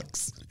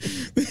fucks.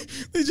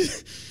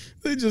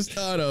 They just,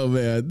 I don't know,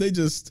 man. They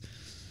just,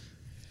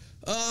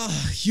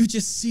 you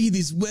just see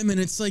these women.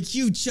 It's like,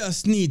 you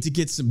just need to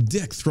get some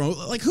dick thrown.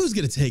 Like, who's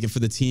gonna take it for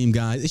the team,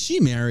 guys? Is she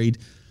married?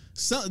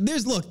 So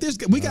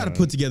we got to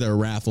put together a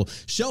raffle.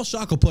 Shell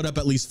Shock will put up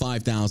at least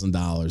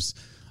 $5,000.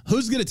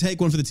 Who's going to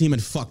take one for the team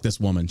and fuck this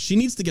woman? She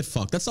needs to get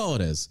fucked. That's all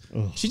it is.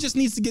 Ugh. She just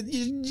needs to get,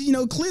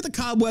 clear the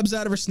cobwebs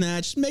out of her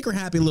snatch, make her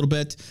happy a little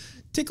bit,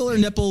 tickle her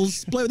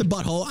nipples, play with her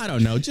butthole. I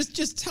don't know.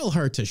 Just tell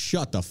her to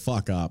shut the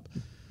fuck up.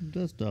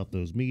 Dust off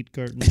those meat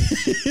curtains.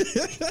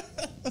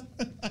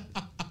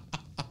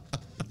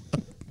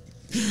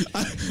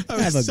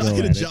 I was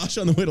talking to Josh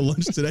on the way to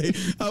lunch today.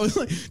 I was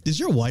like, does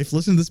your wife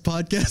listen to this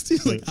podcast?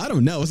 He's like, I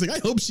don't know. I was like, I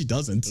hope she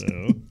doesn't.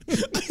 No.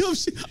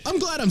 I'm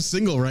glad I'm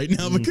single right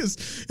now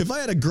because if I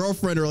had a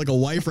girlfriend or like a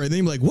wife or anything,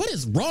 I'm like, what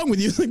is wrong with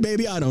you? Like,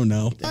 baby, I don't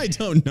know. I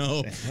don't know.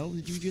 What the hell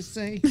did you just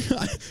say?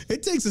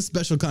 It takes a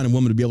special kind of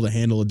woman to be able to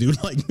handle a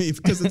dude like me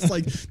because it's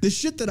like the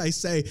shit that I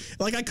say,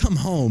 like I come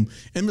home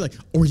and be like,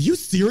 are you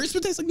serious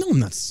with this? Like, no, I'm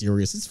not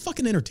serious. It's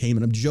fucking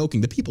entertainment. I'm joking.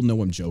 The people know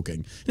I'm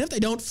joking. And if they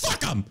don't, fuck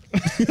them.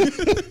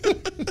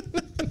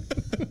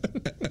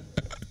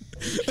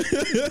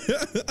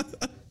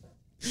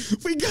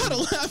 We gotta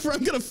laugh or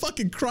I'm gonna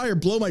fucking cry or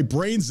blow my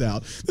brains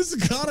out. This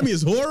economy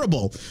is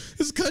horrible.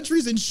 This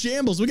country's in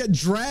shambles. We got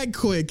drag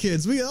queen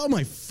kids. Oh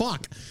my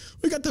fuck.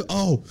 We got the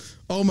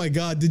oh my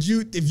god.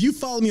 If you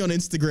follow me on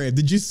Instagram,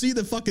 did you see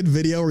the fucking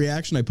video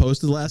reaction I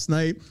posted last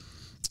night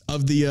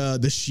of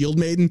the Shield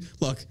Maiden?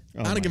 Look,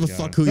 I don't give a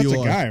fuck who you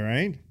are. That's a guy,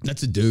 right?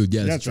 That's a dude.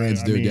 Yeah, that's a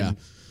trans dude. Yeah.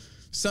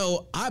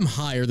 So I'm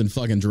higher than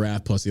fucking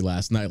giraffe pussy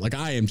last night. Like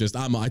I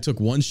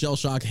took one Shell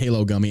Shock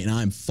Halo gummy and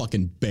I'm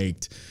fucking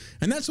baked.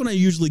 And that's when I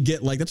usually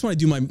get that's when I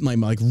do my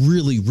like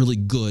really, really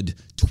good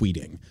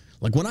tweeting.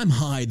 Like when I'm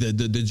high,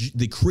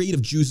 the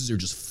creative juices are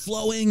just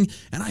flowing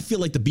and I feel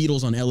like the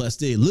Beatles on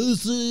LSD.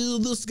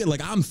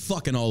 Like I'm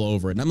fucking all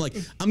over it.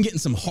 And I'm getting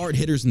some hard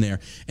hitters in there.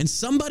 And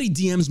somebody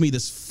DMs me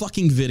this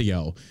fucking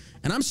video.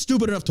 And I'm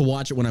stupid enough to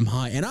watch it when I'm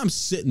high, and I'm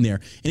sitting there.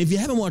 And if you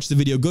haven't watched the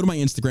video, go to my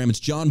Instagram. It's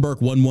John Burke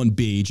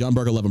 11B, John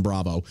Burke 11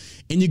 Bravo.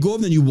 And you go over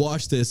there and you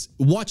watch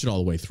it all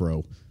the way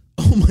through.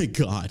 Oh my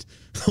God.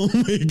 Oh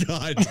my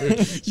God,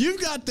 dude. You've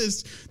got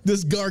this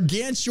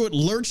gargantuan,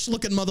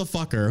 lurch-looking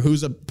motherfucker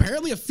who's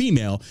apparently a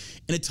female,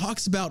 and it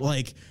talks about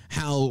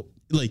how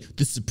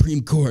the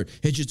Supreme Court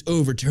had just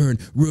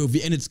overturned Roe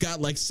v. And it's got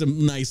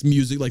some nice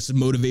music, some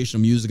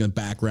motivational music in the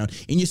background.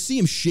 And you see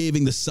him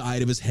shaving the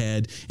side of his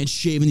head and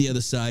shaving the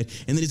other side.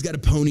 And then he's got a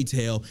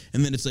ponytail.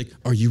 And then it's like,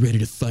 are you ready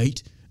to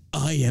fight?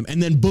 I am.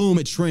 And then boom,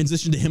 it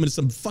transitioned to him into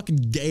some fucking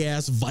gay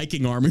ass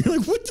Viking armor. You're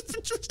like, what the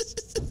fuck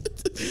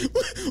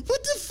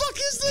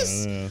is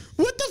this?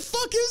 What the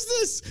fuck is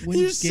this? When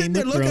you're sitting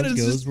there looking at it,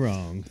 goes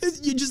wrong.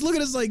 You just look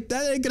at us like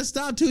that ain't gonna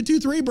stop 2, 2,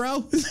 3, bro.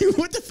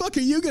 What the fuck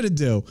are you gonna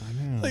do? I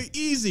know.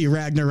 Easy,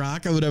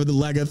 Ragnarok or whatever the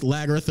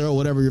Lagerth or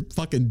whatever your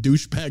fucking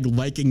douchebag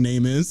Viking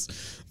name is.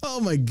 Oh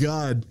my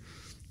God.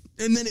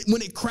 And then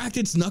when it cracked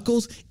its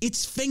knuckles,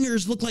 its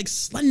fingers look like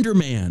Slender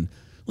Man.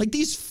 Like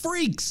these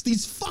freaks,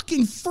 these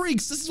fucking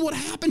freaks. This is what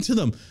happened to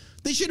them.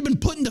 They should have been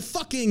put into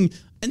fucking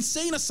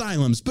insane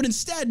asylums, but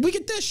instead we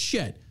get this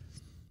shit.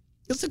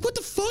 It's like, what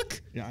the fuck?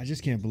 Yeah, I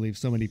just can't believe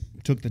somebody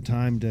took the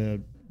time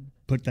to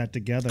put that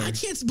together. I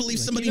can't believe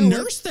somebody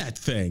nursed that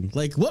thing.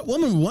 Like, what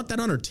woman would want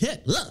that on her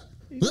tit? Ugh.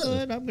 You know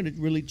what? I'm going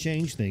to really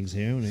change things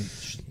here. I'm going to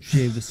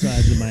shave the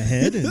sides of my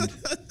head and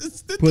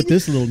put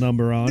this little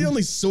number on. The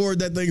only sword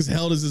that thing's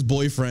held is his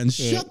boyfriend.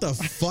 Shut the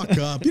fuck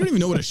up. You don't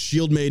even know what a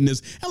shield maiden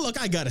is. And look,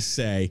 I got to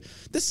say,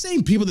 the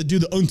same people that do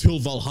the Until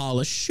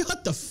Valhalla,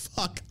 shut the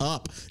fuck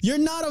up. You're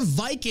not a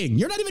Viking.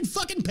 You're not even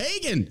fucking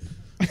pagan.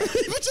 What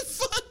the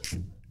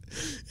fuck?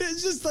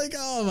 It's just like,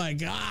 oh my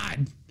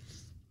God.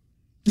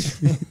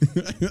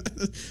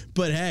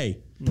 But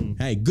hey,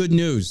 good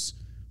news.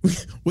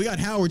 We got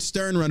Howard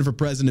Stern running for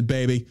president,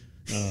 baby.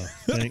 Oh,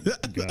 thank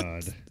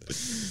God.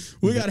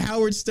 We got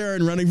Howard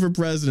Stern running for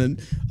president.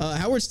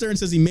 Howard Stern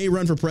says he may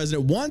run for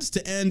president, wants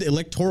to end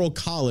electoral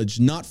college,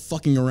 not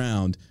fucking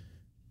around.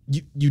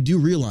 You do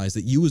realize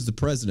that you as the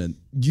president,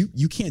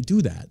 you can't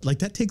do that. Like,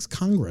 that takes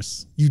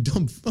Congress. You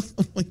dumb fuck.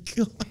 Oh, my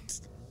God.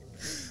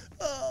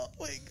 Oh,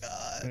 my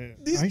God.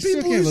 These I people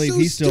still can't believe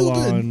he's still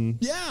on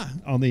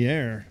the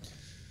air.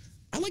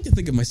 I like to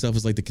think of myself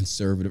as like the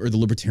conservative or the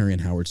libertarian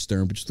Howard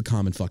Stern, but just the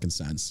common fucking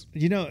sense.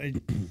 You know,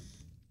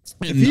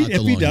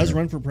 if he does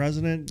run for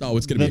president,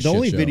 it's gonna be the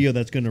only video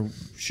that's going to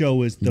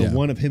show is the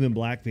one of him in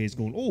blackface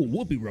going, "Oh,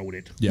 Whoopi wrote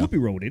it. Yeah.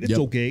 Whoopi wrote it. It's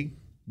okay."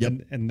 Yep.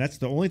 And that's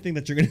the only thing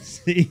that you're going to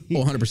see.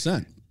 Oh,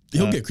 100%.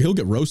 He'll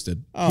get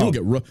roasted. He'll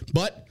get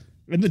but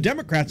and the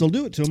Democrats will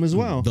do it to him as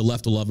well. The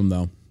left will love him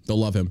though. They'll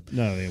love him.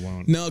 No, they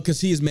won't. No,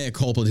 because he is mea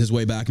culpa his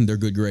way back into their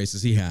good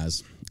graces. He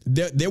has.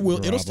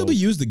 It'll still be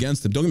used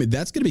against him. Don't get me.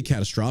 That's going to be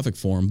catastrophic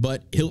for him.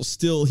 But he will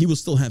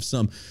still have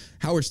some.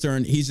 Howard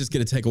Stern, he's just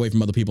going to take away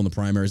from other people in the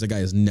primaries. That guy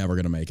is never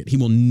going to make it. He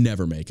will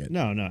never make it.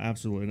 No,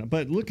 absolutely not.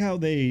 But look how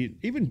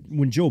even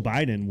when Joe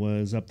Biden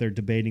was up there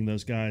debating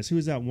those guys, who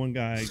was that one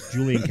guy,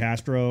 Julian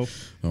Castro?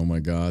 Oh my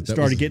God!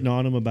 Started getting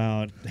on him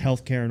about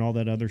healthcare and all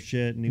that other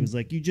shit, and he was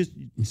like, "You just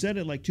said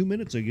it like 2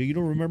 minutes ago. You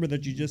don't remember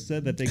that you just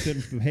said that they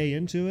couldn't pay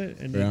into it?"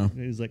 And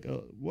he was like,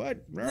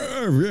 "What?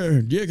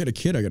 Yeah, I got a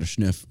kid. I got a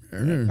sniff."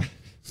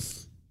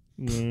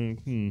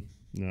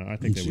 No, I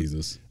think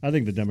I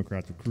think the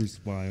Democrats would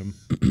crucify him.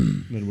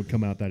 Then it would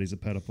come out that he's a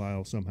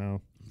pedophile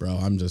somehow. Bro,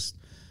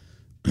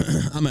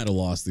 I'm at a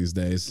loss these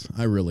days.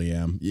 I really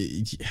am.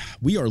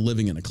 We are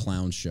living in a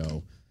clown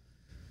show.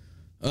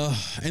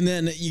 And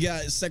then you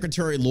got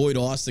Secretary Lloyd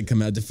Austin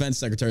coming out, Defense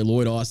Secretary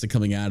Lloyd Austin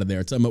coming out of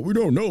there talking about, we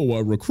don't know why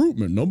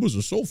recruitment numbers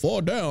are so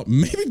far down.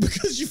 Maybe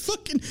because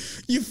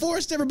you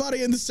forced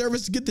everybody in the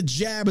service to get the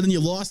jab and then you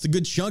lost a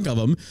good chunk of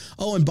them.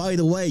 Oh, and by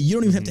the way, you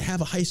don't even have to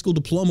have a high school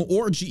diploma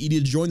or a GED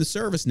to join the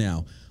service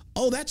now.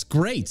 Oh, that's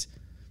great.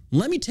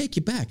 Let me take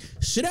you back.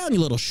 Sit down, you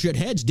little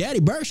shitheads. Daddy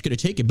Burke's going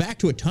to take you back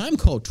to a time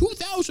called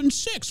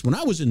 2006 when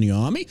I was in the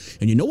Army.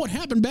 And you know what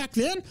happened back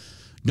then?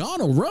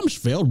 Donald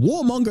Rumsfeld,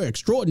 warmonger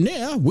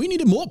extraordinaire, we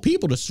needed more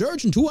people to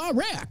surge into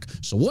Iraq.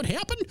 So what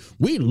happened?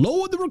 We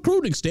lowered the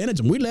recruiting standards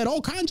and we let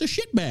all kinds of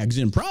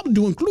shitbags in, probably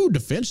to include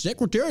Defense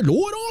Secretary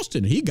Lloyd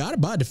Austin. He got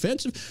it by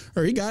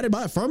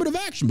affirmative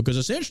action because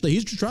essentially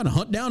he's just trying to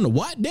hunt down the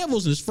white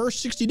devils in his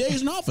first 60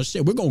 days in office.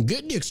 Said, we're going to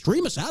get the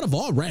extremists out of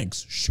our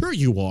ranks. Sure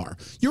you are.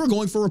 You're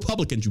going for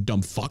Republicans, you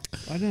dumb fuck.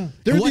 I know.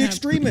 They're the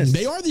extremists.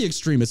 They are the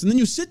extremists. And then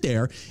you sit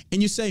there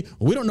and you say,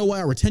 well, we don't know why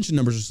our retention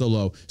numbers are so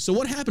low. So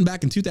what happened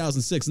back in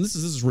 2006? And this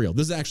is real.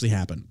 This actually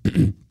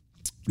happened.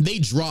 They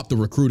dropped the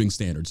recruiting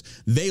standards.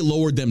 They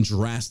lowered them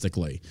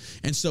drastically.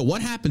 And so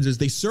what happens is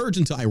they surge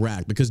into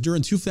Iraq because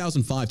during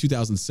 2005,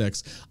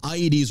 2006,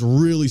 IEDs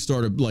really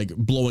started like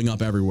blowing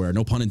up everywhere.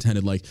 No pun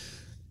intended. Like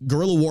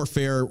guerrilla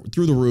warfare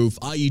through the roof,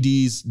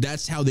 IEDs,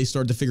 that's how they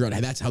started to figure out,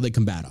 that's how they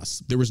combat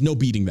us. There was no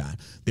beating that.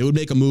 They would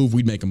make a move,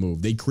 we'd make a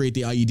move. They'd create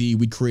the IED,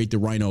 we'd create the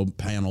Rhino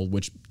panel,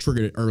 which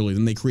triggered it early.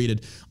 Then they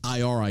created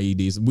IR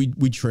IEDs.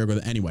 We'd trigger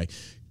it anyway.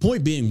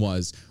 Point being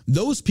was,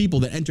 those people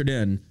that entered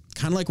in,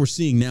 kind of like we're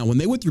seeing now, when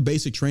they went through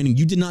basic training,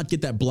 you did not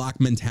get that block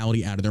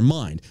mentality out of their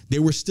mind. They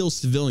were still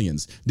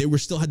civilians. They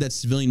still had that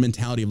civilian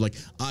mentality of like,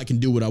 I can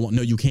do what I want.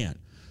 No, you can't.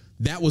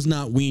 That was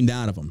not weaned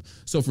out of them.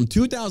 So from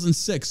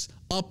 2006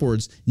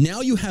 upwards,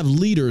 now you have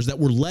leaders that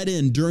were let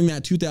in during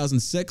that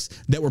 2006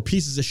 that were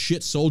pieces of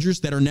shit soldiers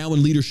that are now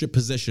in leadership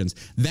positions.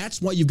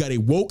 That's why you've got a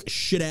woke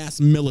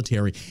shit-ass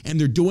military, and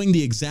they're doing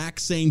the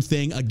exact same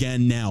thing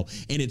again now,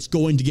 and it's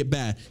going to get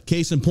bad.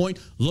 Case in point,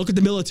 look at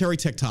the military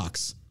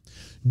TikToks.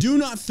 Do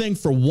not think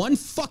for one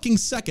fucking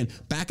second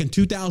back in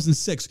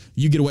 2006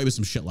 you get away with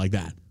some shit like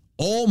that.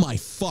 Oh my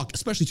fuck,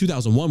 especially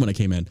 2001 when I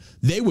came in.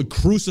 They would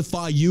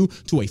crucify you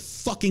to a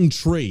fucking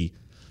tree.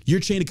 Your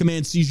chain of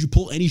command sees you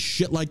pull any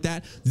shit like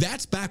that.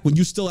 That's back when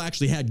you still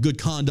actually had good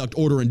conduct,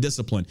 order, and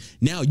discipline.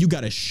 Now you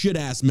got a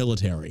shit-ass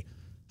military.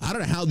 I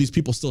don't know how these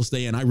people still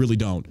stay in. I really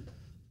don't.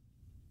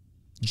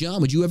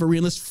 John, would you ever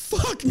re-enlist?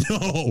 Fuck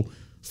no.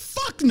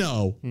 Fuck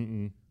no.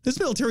 This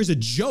military is a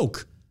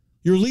joke.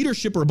 Your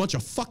leadership are a bunch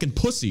of fucking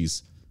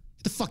pussies.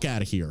 Get the fuck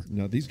out of here.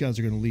 No, these guys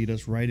are going to lead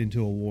us right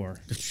into a war.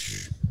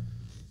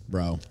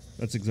 Bro.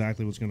 That's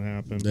exactly what's going to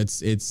happen.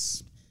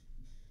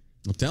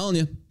 I'm telling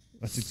you.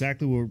 That's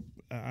exactly what,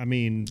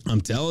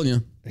 I'm telling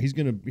you. He's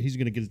gonna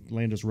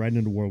land us right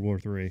into World War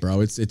III.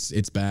 Bro,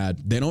 it's bad.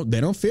 They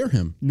don't fear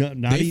him. No,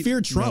 they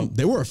fear Trump. No.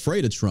 They were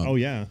afraid of Trump. Oh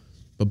yeah.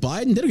 But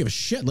Biden, they don't give a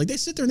shit. Like, they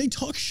sit there and they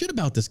talk shit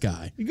about this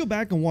guy. You go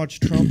back and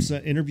watch Trump's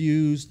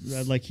interviews,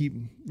 like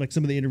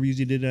some of the interviews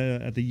he did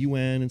at the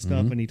UN and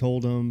stuff, and he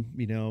told them,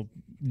 the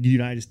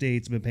United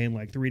States have been paying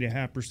like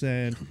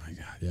 3.5%. Oh my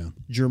God, yeah.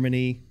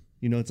 Germany,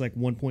 it's like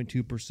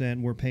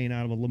 1.2%. We're paying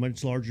out of a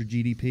much larger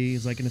GDP.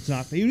 It's like, and it's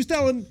not. He was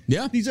telling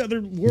these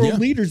other world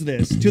leaders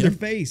this to their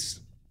face.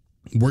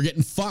 We're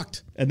getting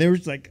fucked. And they were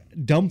just like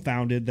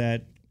dumbfounded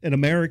that an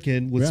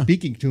American was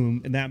speaking to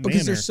him in that manner.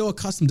 Because they're so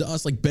accustomed to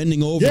us like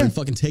bending over and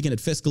fucking taking it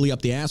fiscally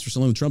up the ass for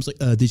something. Trump's like,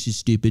 this is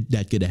stupid.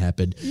 Not going to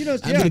happen. I'm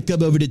going to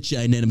come over to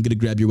China and I'm going to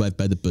grab your wife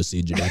by the pussy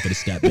and you're not going to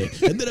stop me.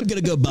 And then I'm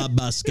going to go Bob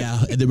Moscow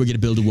and then we're going to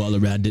build a wall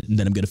around it and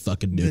then I'm going to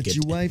fucking nuke it. That's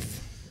your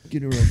wife?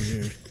 Get her over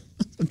here.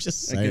 I'm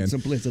just saying. I get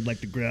someplace I'd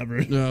like to grab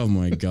her. Oh,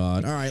 my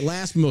God. All right.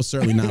 Last but most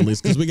certainly not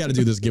least, because we got to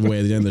do this giveaway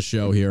at the end of the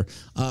show here.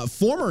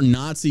 Former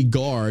Nazi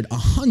guard,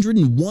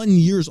 101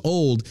 years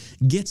old,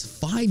 gets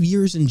 5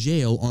 years in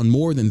jail on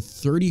more than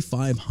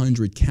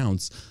 3,500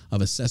 counts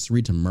of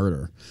accessory to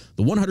murder.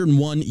 The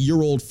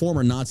 101-year-old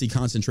former Nazi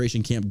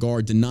concentration camp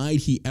guard denied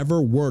he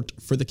ever worked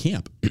for the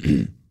camp.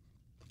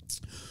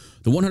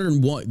 The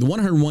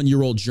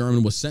 101-year-old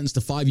German was sentenced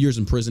to 5 years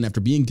in prison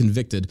after being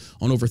convicted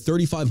on over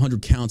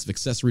 3,500 counts of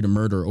accessory to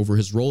murder over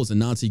his role as a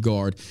Nazi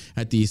guard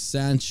at the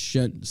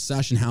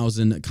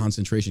Sachsenhausen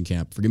concentration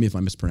camp. Forgive me if I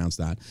mispronounced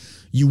that.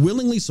 You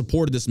willingly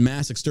supported this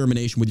mass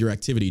extermination with your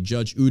activity,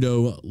 Judge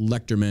Udo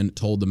Lechterman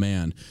told the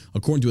man.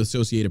 According to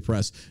Associated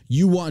Press,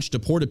 you watched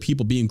deported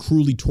people being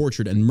cruelly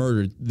tortured and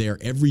murdered there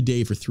every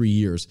day for 3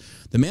 years.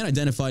 The man,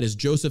 identified as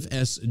Joseph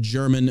S.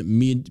 German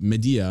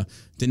Medea,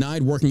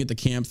 denied working at the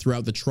camp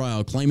throughout the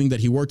trial, claiming that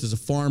he worked as a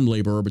farm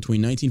laborer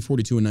between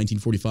 1942 and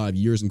 1945,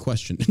 years in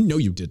question. No,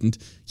 you didn't.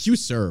 You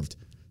served.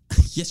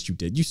 Yes, you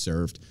did. You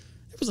served.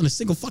 There wasn't a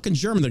single fucking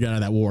German that got out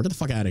of that war. Get the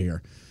fuck out of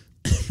here.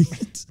 He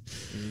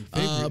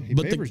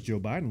favors Joe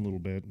Biden a little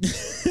bit.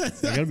 I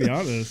gotta be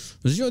honest.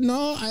 You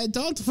know, I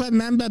don't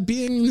remember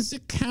being in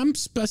the camp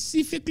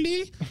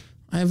specifically.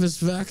 I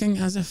was working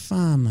as a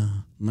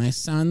farmer. My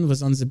son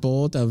was on the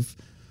board of...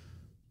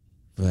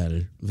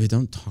 Well, we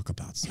don't talk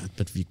about that,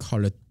 but we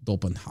call it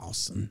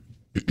Dopenhausen.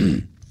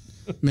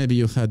 Maybe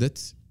you heard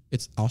it.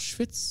 It's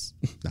Auschwitz.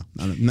 No,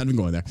 I'm not even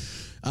going there.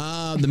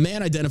 The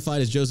man,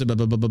 identified as Joseph...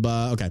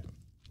 Okay.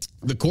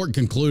 The court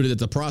concluded that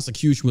the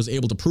prosecution was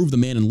able to prove the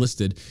man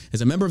enlisted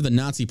as a member of the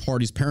Nazi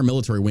Party's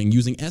paramilitary wing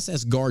using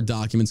SS guard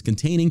documents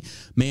containing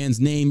man's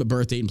name,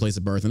 birth date, and place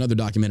of birth, and other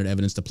documented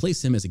evidence to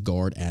place him as a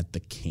guard at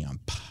the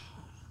camp.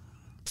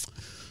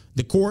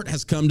 The court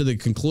has come to the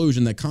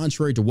conclusion that,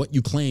 contrary to what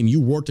you claim,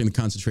 you worked in the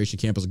concentration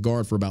camp as a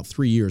guard for about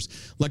 3 years.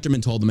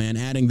 Lechterman told the man,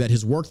 adding that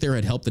his work there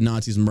had helped the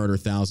Nazis murder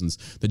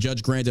thousands. The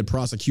judge granted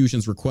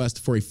prosecution's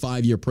request for a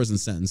 5-year prison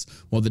sentence,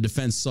 while the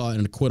defense sought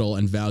an acquittal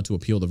and vowed to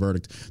appeal the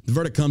verdict. The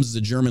verdict comes as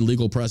a German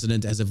legal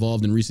precedent has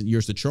evolved in recent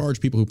years to charge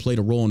people who played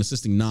a role in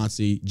assisting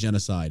Nazi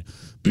genocide,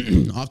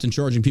 often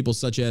charging people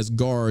such as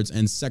guards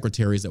and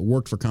secretaries that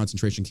worked for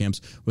concentration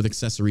camps with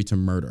accessory to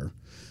murder.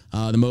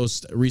 The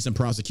most recent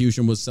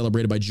prosecution was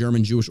celebrated by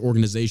German Jewish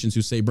organizations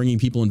who say bringing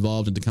people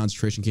involved into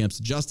concentration camps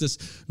to justice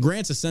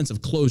grants a sense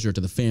of closure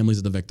to the families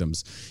of the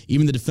victims.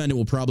 Even the defendant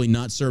will probably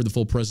not serve the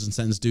full prison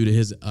sentence due to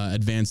his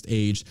advanced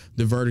age.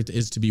 The verdict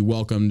is to be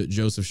welcomed,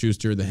 Joseph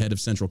Schuster, the head of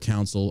Central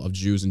Council of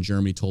Jews in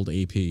Germany, told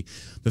AP.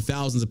 The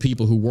thousands of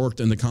people who worked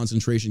in the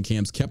concentration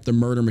camps kept the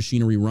murder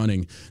machinery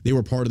running. They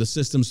were part of the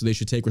system, so they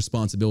should take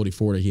responsibility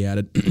for it, he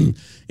added.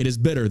 It is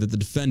bitter that the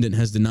defendant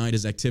has denied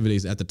his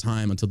activities at the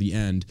time until the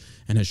end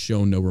and has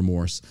shown no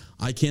remorse.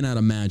 I cannot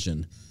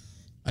imagine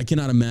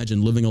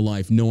living a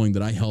life knowing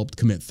that I helped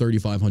commit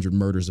 3,500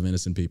 murders of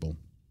innocent people.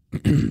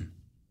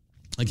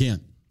 I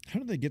can't. How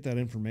did they get that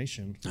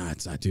information?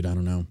 Dude, I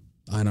don't know.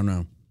 I don't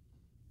know.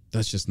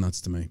 That's just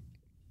nuts to me.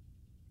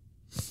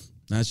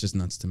 That's just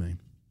nuts to me.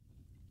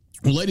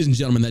 Well, ladies and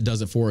gentlemen, that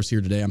does it for us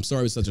here today. I'm sorry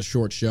it was such a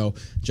short show.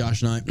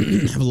 Josh and I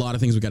have a lot of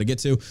things we got to get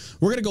to.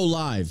 We're going to go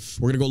live.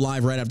 We're going to go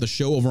live right after the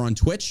show over on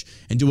Twitch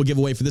and do a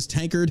giveaway for this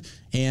tankard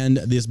and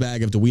this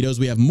bag of Doritos.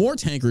 We have more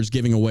tankards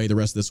giving away the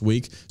rest of this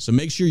week, so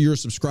make sure you're a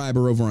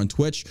subscriber over on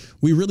Twitch.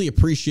 We really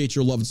appreciate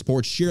your love and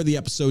support. Share the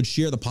episode.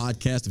 Share the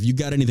podcast. If you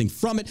got anything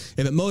from it,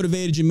 if it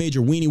motivated you, made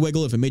your weenie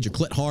wiggle, if it made your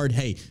clit hard,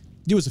 hey,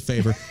 do us a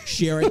favor,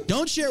 share it.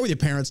 Don't share it with your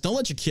parents. Don't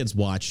let your kids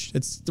watch.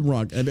 It's the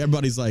wrong.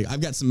 Everybody's like, I've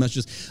got some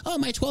messages. Oh,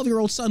 my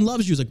 12-year-old son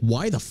loves you. It's like,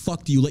 why the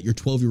fuck do you let your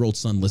 12-year-old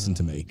son listen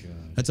to me? God.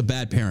 That's a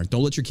bad parent.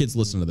 Don't let your kids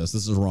listen to this.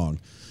 This is wrong.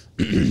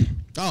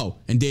 Oh,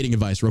 and dating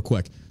advice real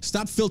quick.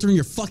 Stop filtering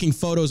your fucking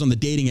photos on the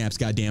dating apps,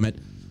 goddammit.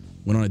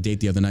 Went on a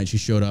date the other night. She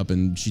showed up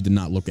and she did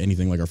not look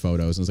anything like our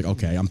photos. And I was like,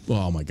 okay,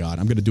 oh my God,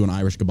 I'm going to do an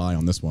Irish goodbye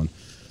on this one.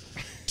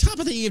 Top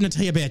of the evening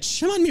to you,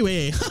 bitch. I'm on me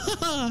way.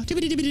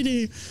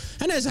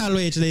 And as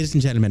always, ladies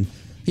and gentlemen,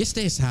 you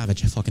stay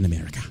savage, fucking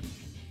America.